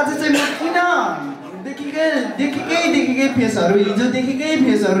आज चाहिँ म किन देखेकै फेसहरू हिजो देखेकै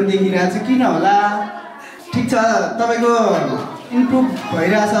फेसहरू देखिरहेको छु किन होला ठिक छ तपाईँको इम्प्रुभ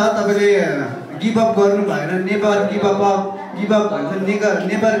भइरहेछ तपाईँले गिभअप गर्नु भएन नेभर गिभअप भन्छ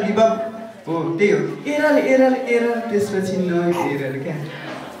नेभर गिभअप हो त्यही हो एरर त्यसपछि नो एरर क्या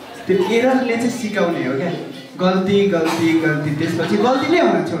त्यो एररले चाहिँ सिकाउने हो क्या गल्ती त्यसपछि गल्ती नै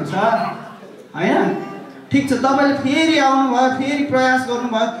हुन छोड्छ होइन ठिक छ तपाईँले फेरि आउनुभयो फेरि प्रयास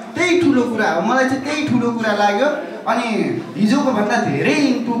गर्नुभयो त्यही ठुलो कुरा हो मलाई चाहिँ त्यही ठुलो कुरा लाग्यो अनि हिजोको भन्दा धेरै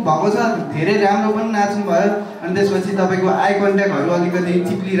इम्प्रुभ भएको छ धेरै राम्रो पनि नाच्नु भयो अनि त्यसपछि तपाईँको आई कन्ट्याक्टहरू अलिकति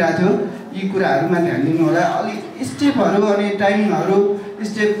चिप्लिरहेको थियो यी कुराहरूमा ध्यान दिनु होला अलिक स्टेपहरू अनि टाइमिङहरू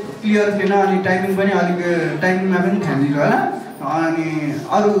स्टेप क्लियर थिएन अनि टाइमिङ पनि अलिक टाइमिङमा पनि ध्यान दिनु होला अनि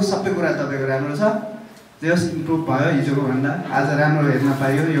अरू सबै कुरा तपाईँको राम्रो छ जस इम्प्रुभ भयो हिजोको भन्दा आज राम्रो हेर्न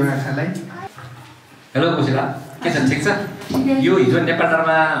पायो यो आँखालाई हेलो कुशिला के छ ठिक छ यो हिजो नेपाल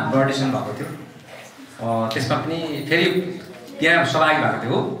दरबारमा हाम्रो अडिसन भएको थियो त्यसमा पनि फेरि त्यहाँ सहभागी भएको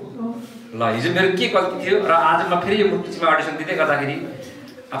थियो ल हिजो मेरो के गल्ती थियो र आज म फेरि यो मुर्कुचीमा अडिसन दिँदै गर्दाखेरि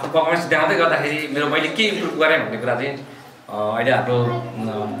आफ्नो पर्फर्मेन्स देखाउँदै गर्दाखेरि मेरो मैले के इम्प्रुभ गरेँ भन्ने कुरा चाहिँ अहिले हाम्रो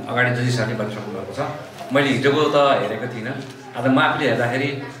अगाडि जजिसहरूले भनिसक्नु भएको छ मैले हिजोको त हेरेको थिइनँ आज म आफूले हेर्दाखेरि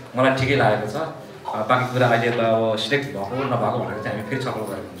मलाई ठिकै लागेको छ बाँकी कुरा अहिले त अब सिलेक्ट भएको नभएको भनेर चाहिँ हामी फेरि छलफल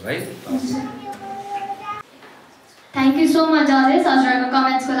गरेको हुन्छौँ है थ्याङ्क यू सो मच जजेस हजुरहरूको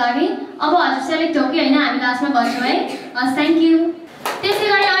कमेन्ट्सको लागि अब हजुर सेलेक्ट हो कि होइन हामी लास्टमा भन्छौँ है हस् थ्याङ्क यू त्यसै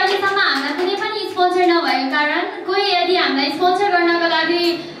गरी अहिलेसम्म हामीलाई कुनै पनि स्पोन्सर नभएको कारण कोही यदि हामीलाई स्पोन्सर गर्नको लागि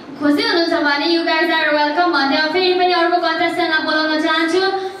खुसी हुनुहुन्छ भने यु गाइज आर वेलकम भन्दै अब फेरि पनि अर्को कन्टेस्टेन्टलाई बोलाउन चाहन्छु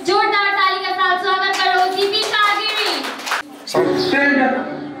जोरदार तालीका साथ स्वागत गरौँ दीपिका गिरी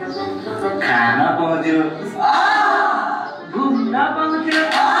खाना पाउँथ्यो घुम्न पाउँथ्यो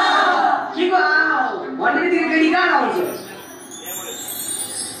के को भन्ने बित्तिकै केटी कहाँ आउँछ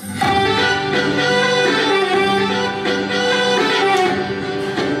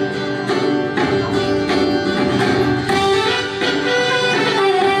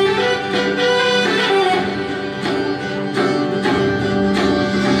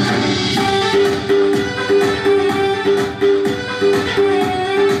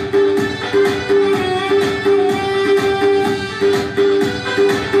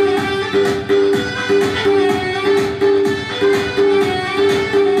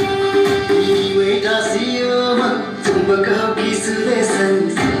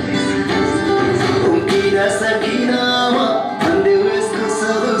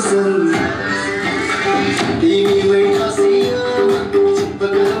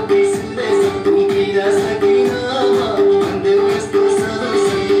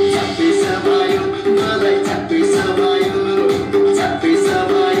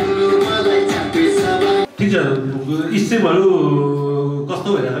स्टेपहरू कस्तो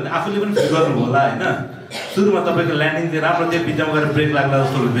भइरहेको भने आफूले पनि फिल गर्नु होला होइन सुरुमा तपाईँको ल्यान्डिङ चाहिँ राम्रो थियो बिचमा गएर ब्रेक लाग्ला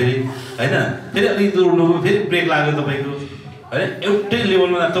जस्तो हो फेरि होइन फेरि अलिकति उड्नुभयो फेरि ब्रेक लाग्यो तपाईँको होइन एउटै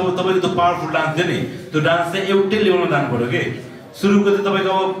लेभलमा तपाईँको त्यो पावरफुल डान्स थियो नि त्यो डान्स चाहिँ एउटै लेभलमा जानु पऱ्यो कि सुरुको चाहिँ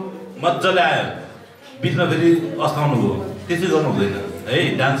तपाईँको अब मजाले आयो बिचमा फेरि अस्ताउनु भयो त्यसै गर्नु हुँदैन है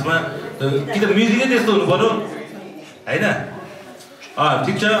डान्समा कि त म्युजिकै त्यस्तो हुनु पऱ्यो होइन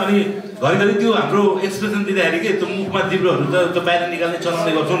ठिक छ अनि घरिघरि त्यो हाम्रो एक्सप्रेसन दिँदाखेरि के त्यो मुखमा जिब्रोहरू त त्यो बाहिर निकाल्ने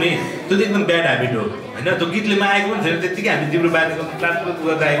चलाउने गर्छौँ नि त्यो चाहिँ एकदम ब्याड ह्याबिट हो होइन त्यो गीतले आएको पनि छैन त्यत्तिकै हामी जिब्रो बाहिर निकाल्नु ट्रान्सपोर्ट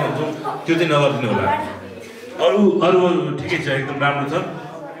गर्दा आएको हुन्छौँ त्यो चाहिँ नगरिदिनु होला अरू ठिकै छ एकदम राम्रो छ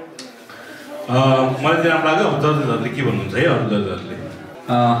मलाई चाहिँ राम्रो लाग्यो अब जजेसहरूले के भन्नुहुन्छ है अरू जजेसहरूले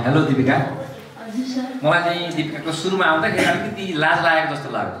हेलो दिपिका मलाई चाहिँ दिपिकाको सुरुमा आउँदाखेरि अलिकति लाज लागेको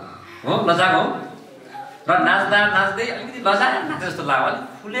जस्तो लाग्यो हो लजाको हो र नाच्दै अलिकति लजाएर नाचे जस्तो लाग्यो अलिक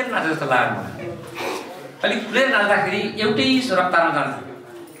फुलेर नाचे जस्तो लाग्यो अलिक फुलेर नाच्दाखेरि एउटै रफ्तारमा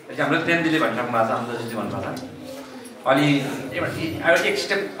जान्थ्यो हाम्रो प्रेमजीले भनिसक्नु भएको छ अन्तजीले भन्नुभएको छ अलि एक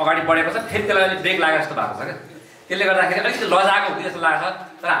स्टेप अगाडि बढेको छ फेरि त्यसलाई अलिक ब्रेक लागेको जस्तो भएको छ क्या त्यसले गर्दाखेरि अलिकति लजाएको हो कि जस्तो लाग्छ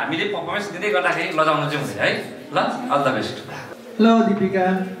तर हामीले पर्फर्मेन्स दिँदै गर्दाखेरि लजाउनु चाहिँ हुँदैन है ल all the best hello Deepika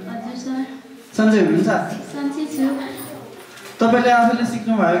हजुर सर सन्चै हुनुहुन्छ सन्चै छु तपाईँले आफूले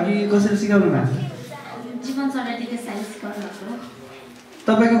सिक्नुभयो कि कसरी सिकाउनु भएको जीवन सरले साइन्स गर्नुभएको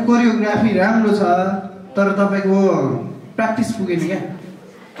तपाईँको कोरियोग्राफी राम्रो छ तर तपाईँको प्र्याक्टिस पुगेन क्या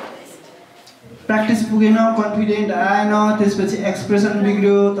प्र्याक्टिस पुगेन कन्फिडेन्ट आएन त्यसपछि एक्सप्रेसन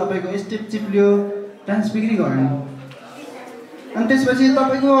बिग्रियो तपाईँको स्टेप चिप्लियो डान्स बिग्रिगयो अनि त्यसपछि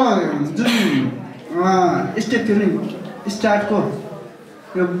तपाईँको जुन स्टेप थियो नि स्टार्टको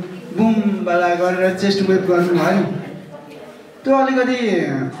यो बुमवाला गरेर चेस्ट वेभ गर्नुभयो नि त्यो अलिकति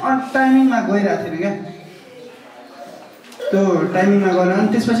टाइमिङमा गइरहेको थिएन क्या त्यो टाइमिङमा गएर अनि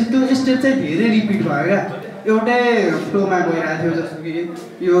त्यसपछि त्यो स्टेप चाहिँ धेरै रिपिट भयो क्या एउटै फ्लोमा गइरहेको थियो जस्तो कि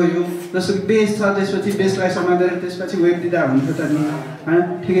यो जस्तो कि बेस छ त्यसपछि बेसलाई समातेर त्यसपछि वेभ दिँदा हुन्थ्यो त नि होइन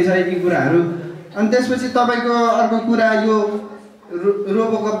ठिकै छ यी कुराहरू अनि त्यसपछि तपाईँको अर्को कुरा यो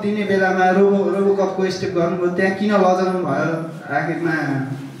रोबोकप दिने बेलामा रोबोकपको स्टेप गर्नुभयो त्यहाँ किन लजाउनु भयो आखिरमा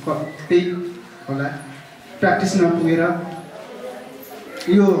त्यही होला प्र्याक्टिस नपुगेर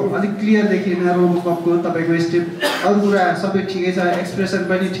यो अलिक क्लियर देखिएन रोबोकपको तपाईँको स्टेप अरू कुरा सबै ठिकै छ एक्सप्रेसन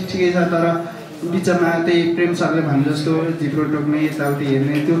पनि ठिकै छ तर बिचमा त्यही प्रेम सरले भने जस्तो जिब्रो टोक्ने यताउति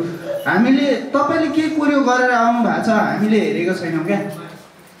हेर्ने त्यो हामीले तपाईँले के कोरियो गरेर आउनु भएको छ हामीले हेरेको छैनौँ क्या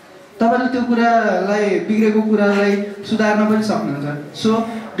तपाईँले त्यो कुरालाई बिग्रेको कुरालाई सुधार्न पनि सक्नुहुन्छ सो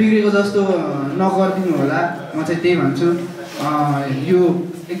बिग्रेको जस्तो नगरिदिनु होला म चाहिँ त्यही भन्छु यो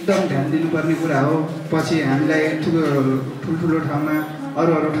एकदम ध्यान दिनुपर्ने कुरा हो। पछि हामीलाई ठुल्ठुलो ठाउँमा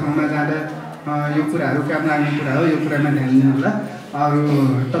अरू ठाउँमा जाँदा यो कुराहरू काम लाग्ने कुरा हो। यो कुरामा ध्यान दिनु होला। अरू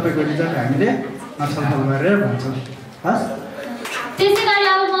तपाईँको रिजल्ट हामीले छलफल गरेर भन्छौँ। हस्, त्यसै गरी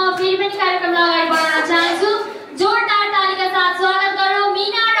अब म फेरि पनि कार्यक्रमलाई अगाडि बढाउन चाहन्छु। जोरदार तालीका साथ स्वागत गरौँ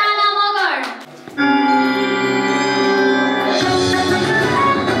मीना राणा मगर।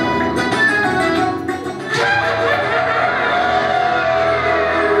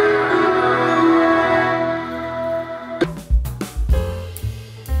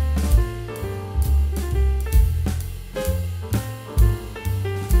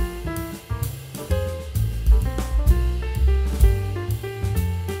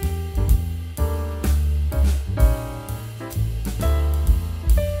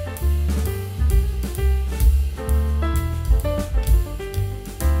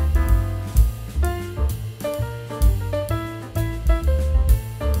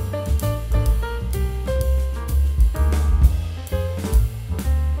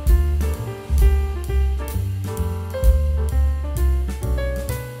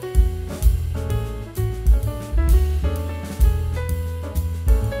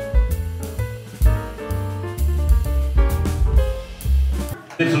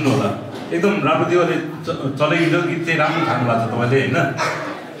 सुन्नु होला, एकदम राम्रो थियो। अहिले चलेको गीत चाहिँ राम्रो थाल्नु भएको छ तपाईँले होइन।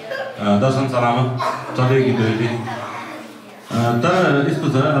 दर्शन सलामा चलेको गीत अहिले। तर यस्तो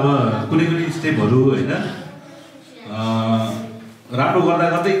छ, अब कुनै कुनै स्टेपहरू होइन राम्रो गर्दा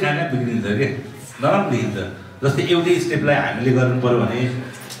गर्दै कहाँ बिग्रिन्छ क्या, नराम्रो देखिन्छ। जस्तै एउटै स्टेपलाई हामीले गर्नु पऱ्यो भने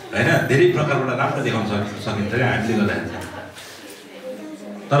होइन धेरै प्रकारबाट राम्रो देखाउन सकिन्छ क्या हामीले गर्दाखेरि।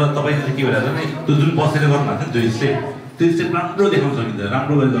 तर तपाईँले चाहिँ के भइरहेको छ भने त्यो जुन बसेर गर्नु भएको छ नि त्यो स्टेप राम्रो देखाउन सकिन्छ,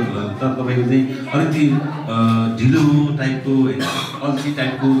 राम्रो गरेर गर्नु। तर तपाईँको चाहिँ अलिकति ढिलो टाइपको होइन अल्छी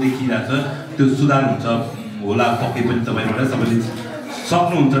टाइपको देखिरहेको छ। त्यो सुधार हुन्छ होला पक्कै पनि तपाईँबाट। तपाईँले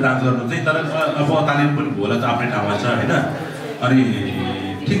सक्नुहुन्छ डान्स गर्नु चाहिँ। तर अब तालिम पनि होला त आफ्नै ठाउँमा छ होइन। अनि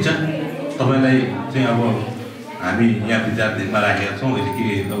ठिक छ, तपाईँलाई चाहिँ अब हामी यहाँ विद्यार्थीमा राखेका छौँ। अहिले के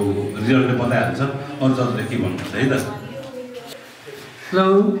अब रिजल्टले बताइहाल्छ, अरू जसले के भन्नुहुन्छ है त। हेलो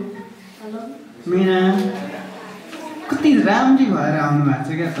मिना, कति राम्री भएर आउनु भएको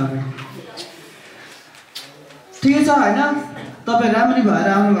छ क्या तपाईँ। ठिकै छ होइन, तपाईँ राम्री भएर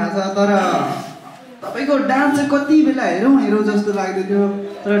आउनु भएको छ। तर तपाईँको डान्स चाहिँ कति बेला हेरौँ जस्तो लाग्दै थियो।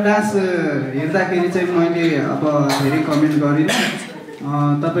 तर डान्स हेर्दाखेरि चाहिँ मैले अब धेरै कमेन्ट गरिनँ।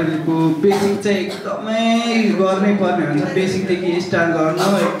 तपाईँको बेसिक चाहिँ एकदमै गर्नै पर्ने हुन्छ। बेसिकदेखि स्टार्ट गर्नु,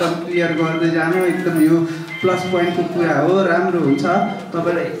 एकदम क्लियर गर्दै जानु, एकदम यो प्लस पोइन्टको कुरा हो। राम्रो हुन्छ।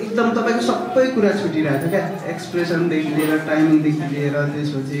 तपाईँलाई एकदम तपाईँको सबै कुरा छुटिरहेको छ क्या, एक्सप्रेसनदेखि लिएर टाइमिङदेखि लिएर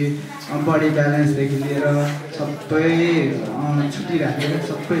त्यसपछि बडी ब्यालेन्सदेखि लिएर सबै छुटिरहेको छ,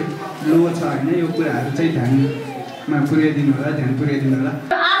 सबै लो छ होइन। यो कुराहरू चाहिँ ध्यानमा पुर्याइदिनु होला, ध्यान पुर्याइदिनु होला।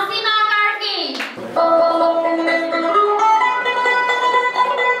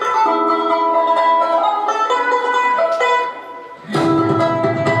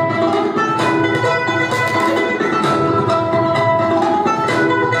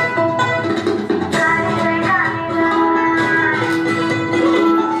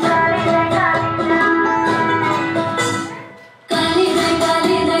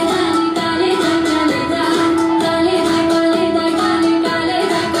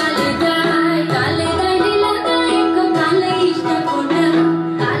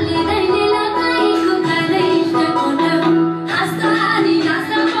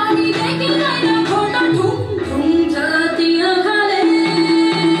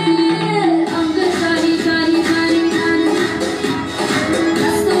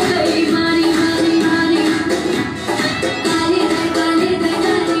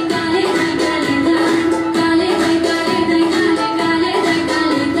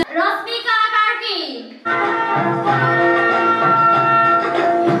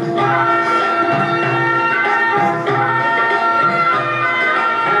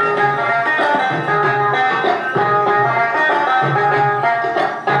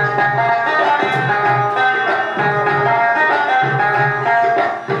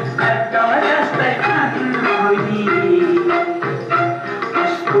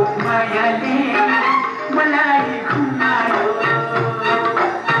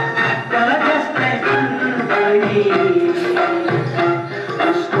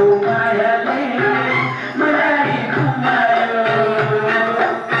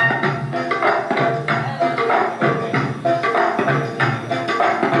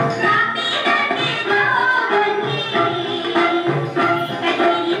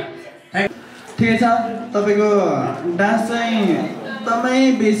 ठिकै छ, तपाईँको डान्स चाहिँ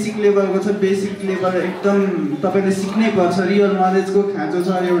एकदमै बेसिक लेभलको छ। बेसिक लेभल एकदम तपाईँले सिक्नै पर्छ। रियल नलेजको खाँचो छ,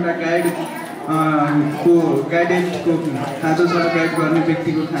 एउटा गाइडेडको खाँचो छ, गाइड गर्ने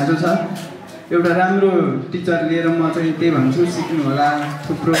व्यक्तिको खाँचो छ। एउटा राम्रो टिचर लिएर म चाहिँ त्यही भन्छु, सिक्नु होला।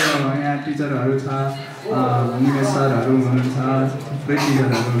 थुप्रो यहाँ टिचरहरू छ, निमेश सरहरू हुनुहुन्छ, थुप्रै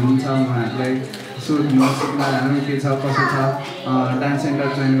टिचरहरू हुनुहुन्छ। उहाँहरूलाई सोध्नु सिक्न जानु के छ कसो छ, डान्स सेन्टर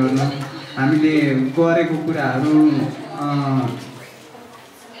जोइन गर्नु। हामीले गरेको कुराहरू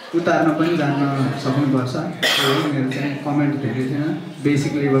उतार्न पनि जान्न सक्नुपर्छ। मेरो चाहिँ कमेन्ट धेरै थिएन।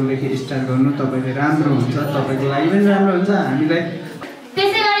 बेसिक लेभलदेखि स्टार्ट गर्नु, तपाईँले राम्रो हुन्छ, तपाईँको लागि पनि राम्रो हुन्छ, हामीलाई।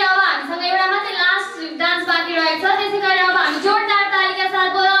 त्यसै गरी अब हामीसँग एउटा मात्रै लास्ट डान्स बाँकी रहेको छ। त्यसै गरी अब हामी जोरदार तालीका साथ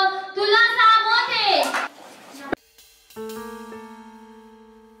बोलाउँ तुलसा मोते।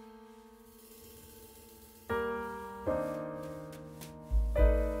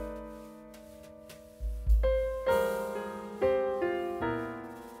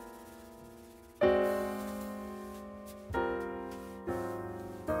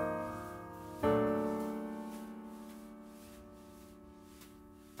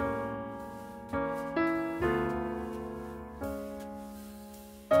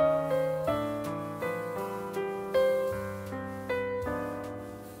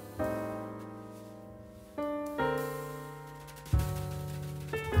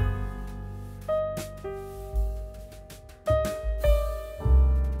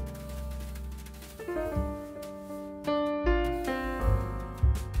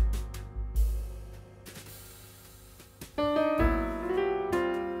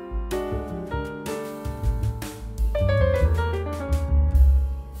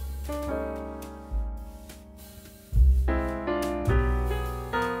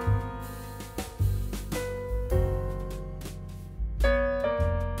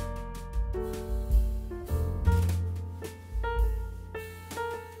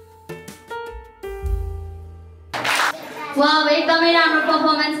 वाह, एकदमै राम्रो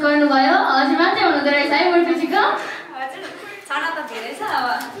पर्फर्मेन्स गर्नुभयो। हजुर मात्रै हुनुहुँदो रहेछ है मुर्कुचीको? हजुर, छाना त धेरै छ। अब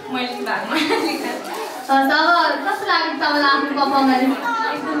मैले भागमा लिएको अब कस्तो लाग्यो तपाईँलाई आफ्नो पर्फर्मेन्स?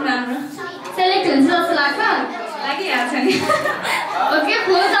 एकदम राम्रो। सेलेक्ट हुन्छ जस्तो लाग्छ? लागिहाल्छ नि। ओके,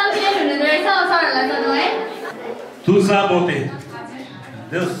 फुल कन्फिडेन्ट हुनुहुँदो रहेछ। सरहरूलाई सोध्नु है। तुलसा मोते।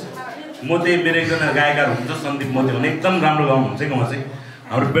 मोते मेरो एकजना गायककार हुनुहुन्छ, सन्दीप मोते भने एकदम राम्रो गाउनुहुन्छ कि उहाँ चाहिँ।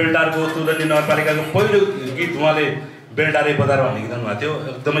 हाम्रो बेलटारको सुदर्नी नगरपालिकाको पहिलो गीत उहाँले बेलटारे बजार भन्ने गीत गाउनुभएको थियो।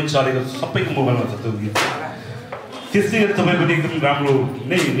 एकदमै चलेको, सबैको मोबाइलमा छ त्यो गीत। त्यसै गरी तपाईँ पनि एकदम राम्रो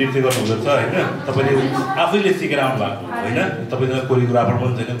नै नृत्य गर्नुहुँदो रहेछ होइन। तपाईँले आफैले सिकेर आउनु भएको होइन। तपाईँसँग कोरियोग्राफर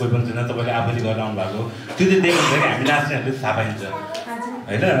पनि छैन, कोही पनि छैन, तपाईँले आफैले गरेर आउनु भएको। त्यो चाहिँ देख्नुहुन्छ कि हामी नाच्नेहरूले थाहा पाइन्छ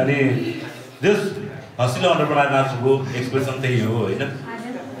होइन। अनि जस हँसिलो अनुहार बनाएर नाच्नुको एक्सप्रेसन त्यही हो होइन।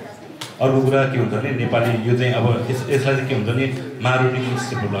 अर्को कुरा के हुन्छ भने नेपाली यो चाहिँ अब यसलाई चाहिँ के हुन्छ भने मारुनीको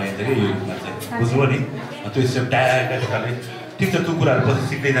स्टेपहरू लगाइन्छ कि यो गीतमा चाहिँ, बुझ्नुभयो नि। त्यो स्टेप टाढाले ठिक छ, त्यो कुराहरू पछि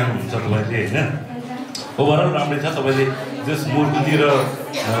सिक्दै जानुहुन्छ तपाईँले होइन। ओभरअल राम्रै छ। तपाईँले जस मुर्कुची र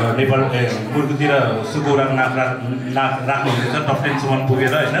नेपाल मुर्कुची र सुकौराको नाच राख्नुहुँदैछ, टप 10 सम्म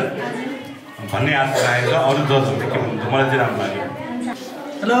पुगेर होइन भन्ने आशा राखेको छ। अरू जजहरूले के भन्नुहुन्छ मलाई चाहिँ राम्रो लाग्यो।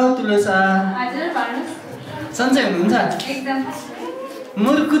 हेलो तुलसा। हजुर भन्नुहोस्। सन्चै हुनुहुन्छ? एकदम।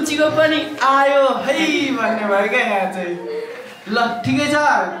 मुर्कुचीको पनि आयो है भन्ने भयो क्या यहाँ चाहिँ। ल ठिकै छ।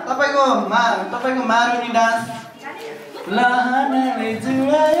 तपाईँको मारुनी डान्स लहनाले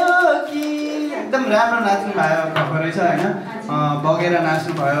जुडायो कि एकदम राम्रो नाच्नु भयो, खबरै छ होइन। बगेर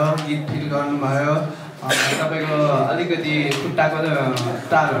नाच्नु भयो, गीत फिल गर्नुभयो। तपाईँको अलिकति खुट्टाको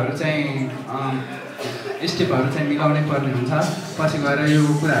तालहरू चाहिँ स्टेपहरू चाहिँ मिलाउनै पर्ने हुन्छ। पछि गएर यो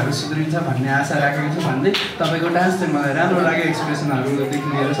कुराहरू सुध्रिन्छ भन्ने आशा राखेको छु। भन्दै तपाईँको डान्स चाहिँ मलाई राम्रो लाग्यो। एक्सप्रेसनहरूदेखि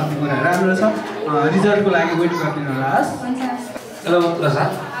लिएर सबै कुरा राम्रो छ। रिजल्टको लागि वेट गरिदिनु होला। हस्। हेलो तुलसा,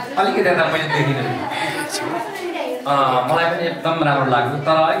 अलिकति यता मैले देखिनँ, मलाई पनि एकदम राम्रो लाग्यो।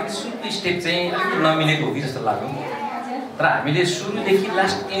 तर अलिकति सुरुको स्टेप चाहिँ अलिकति नमिलेको हो कि जस्तो लाग्यो। तर हामीले सुरुदेखि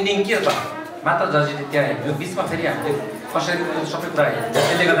लास्ट एन्डिङ के त मात्र जजिले त्यहाँ हेर्यो, बिचमा फेरि हामीले कसरी सबै कुरा हेर्यो।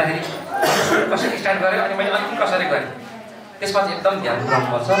 त्यसले गर्दाखेरि कसरी स्टार्ट गऱ्यो अनि मैले अन्तिम कसरी गरेँ त्यसमा चाहिँ एकदम ध्यान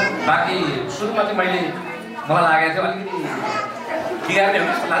पुऱ्याउनुपर्छ। बाँकी सुरुमा चाहिँ मलाई लागेको थियो अलिकति बिगार्ने हो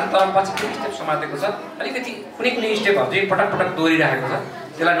जस्तो लाग्यो। तर पछि कुनै स्टेप समातेको छ, अलिकति कुनै स्टेपहरू चाहिँ पटक पटक दोहोरिराखेको छ।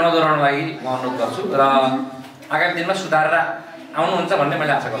 त्यसलाई नदोहोऱ्याउन लागि म अनुरोध गर्छु र आगामी दिनमा सुधारेर आउनुहुन्छ भन्ने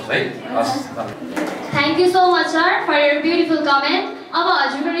मैले आशा गर्छु है। हस्, thank you so much sir for your beautiful comment. अब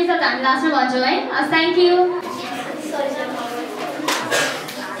हजुरको रिजल्ट हामी लास्टमा भन्छौँ है। Thank you.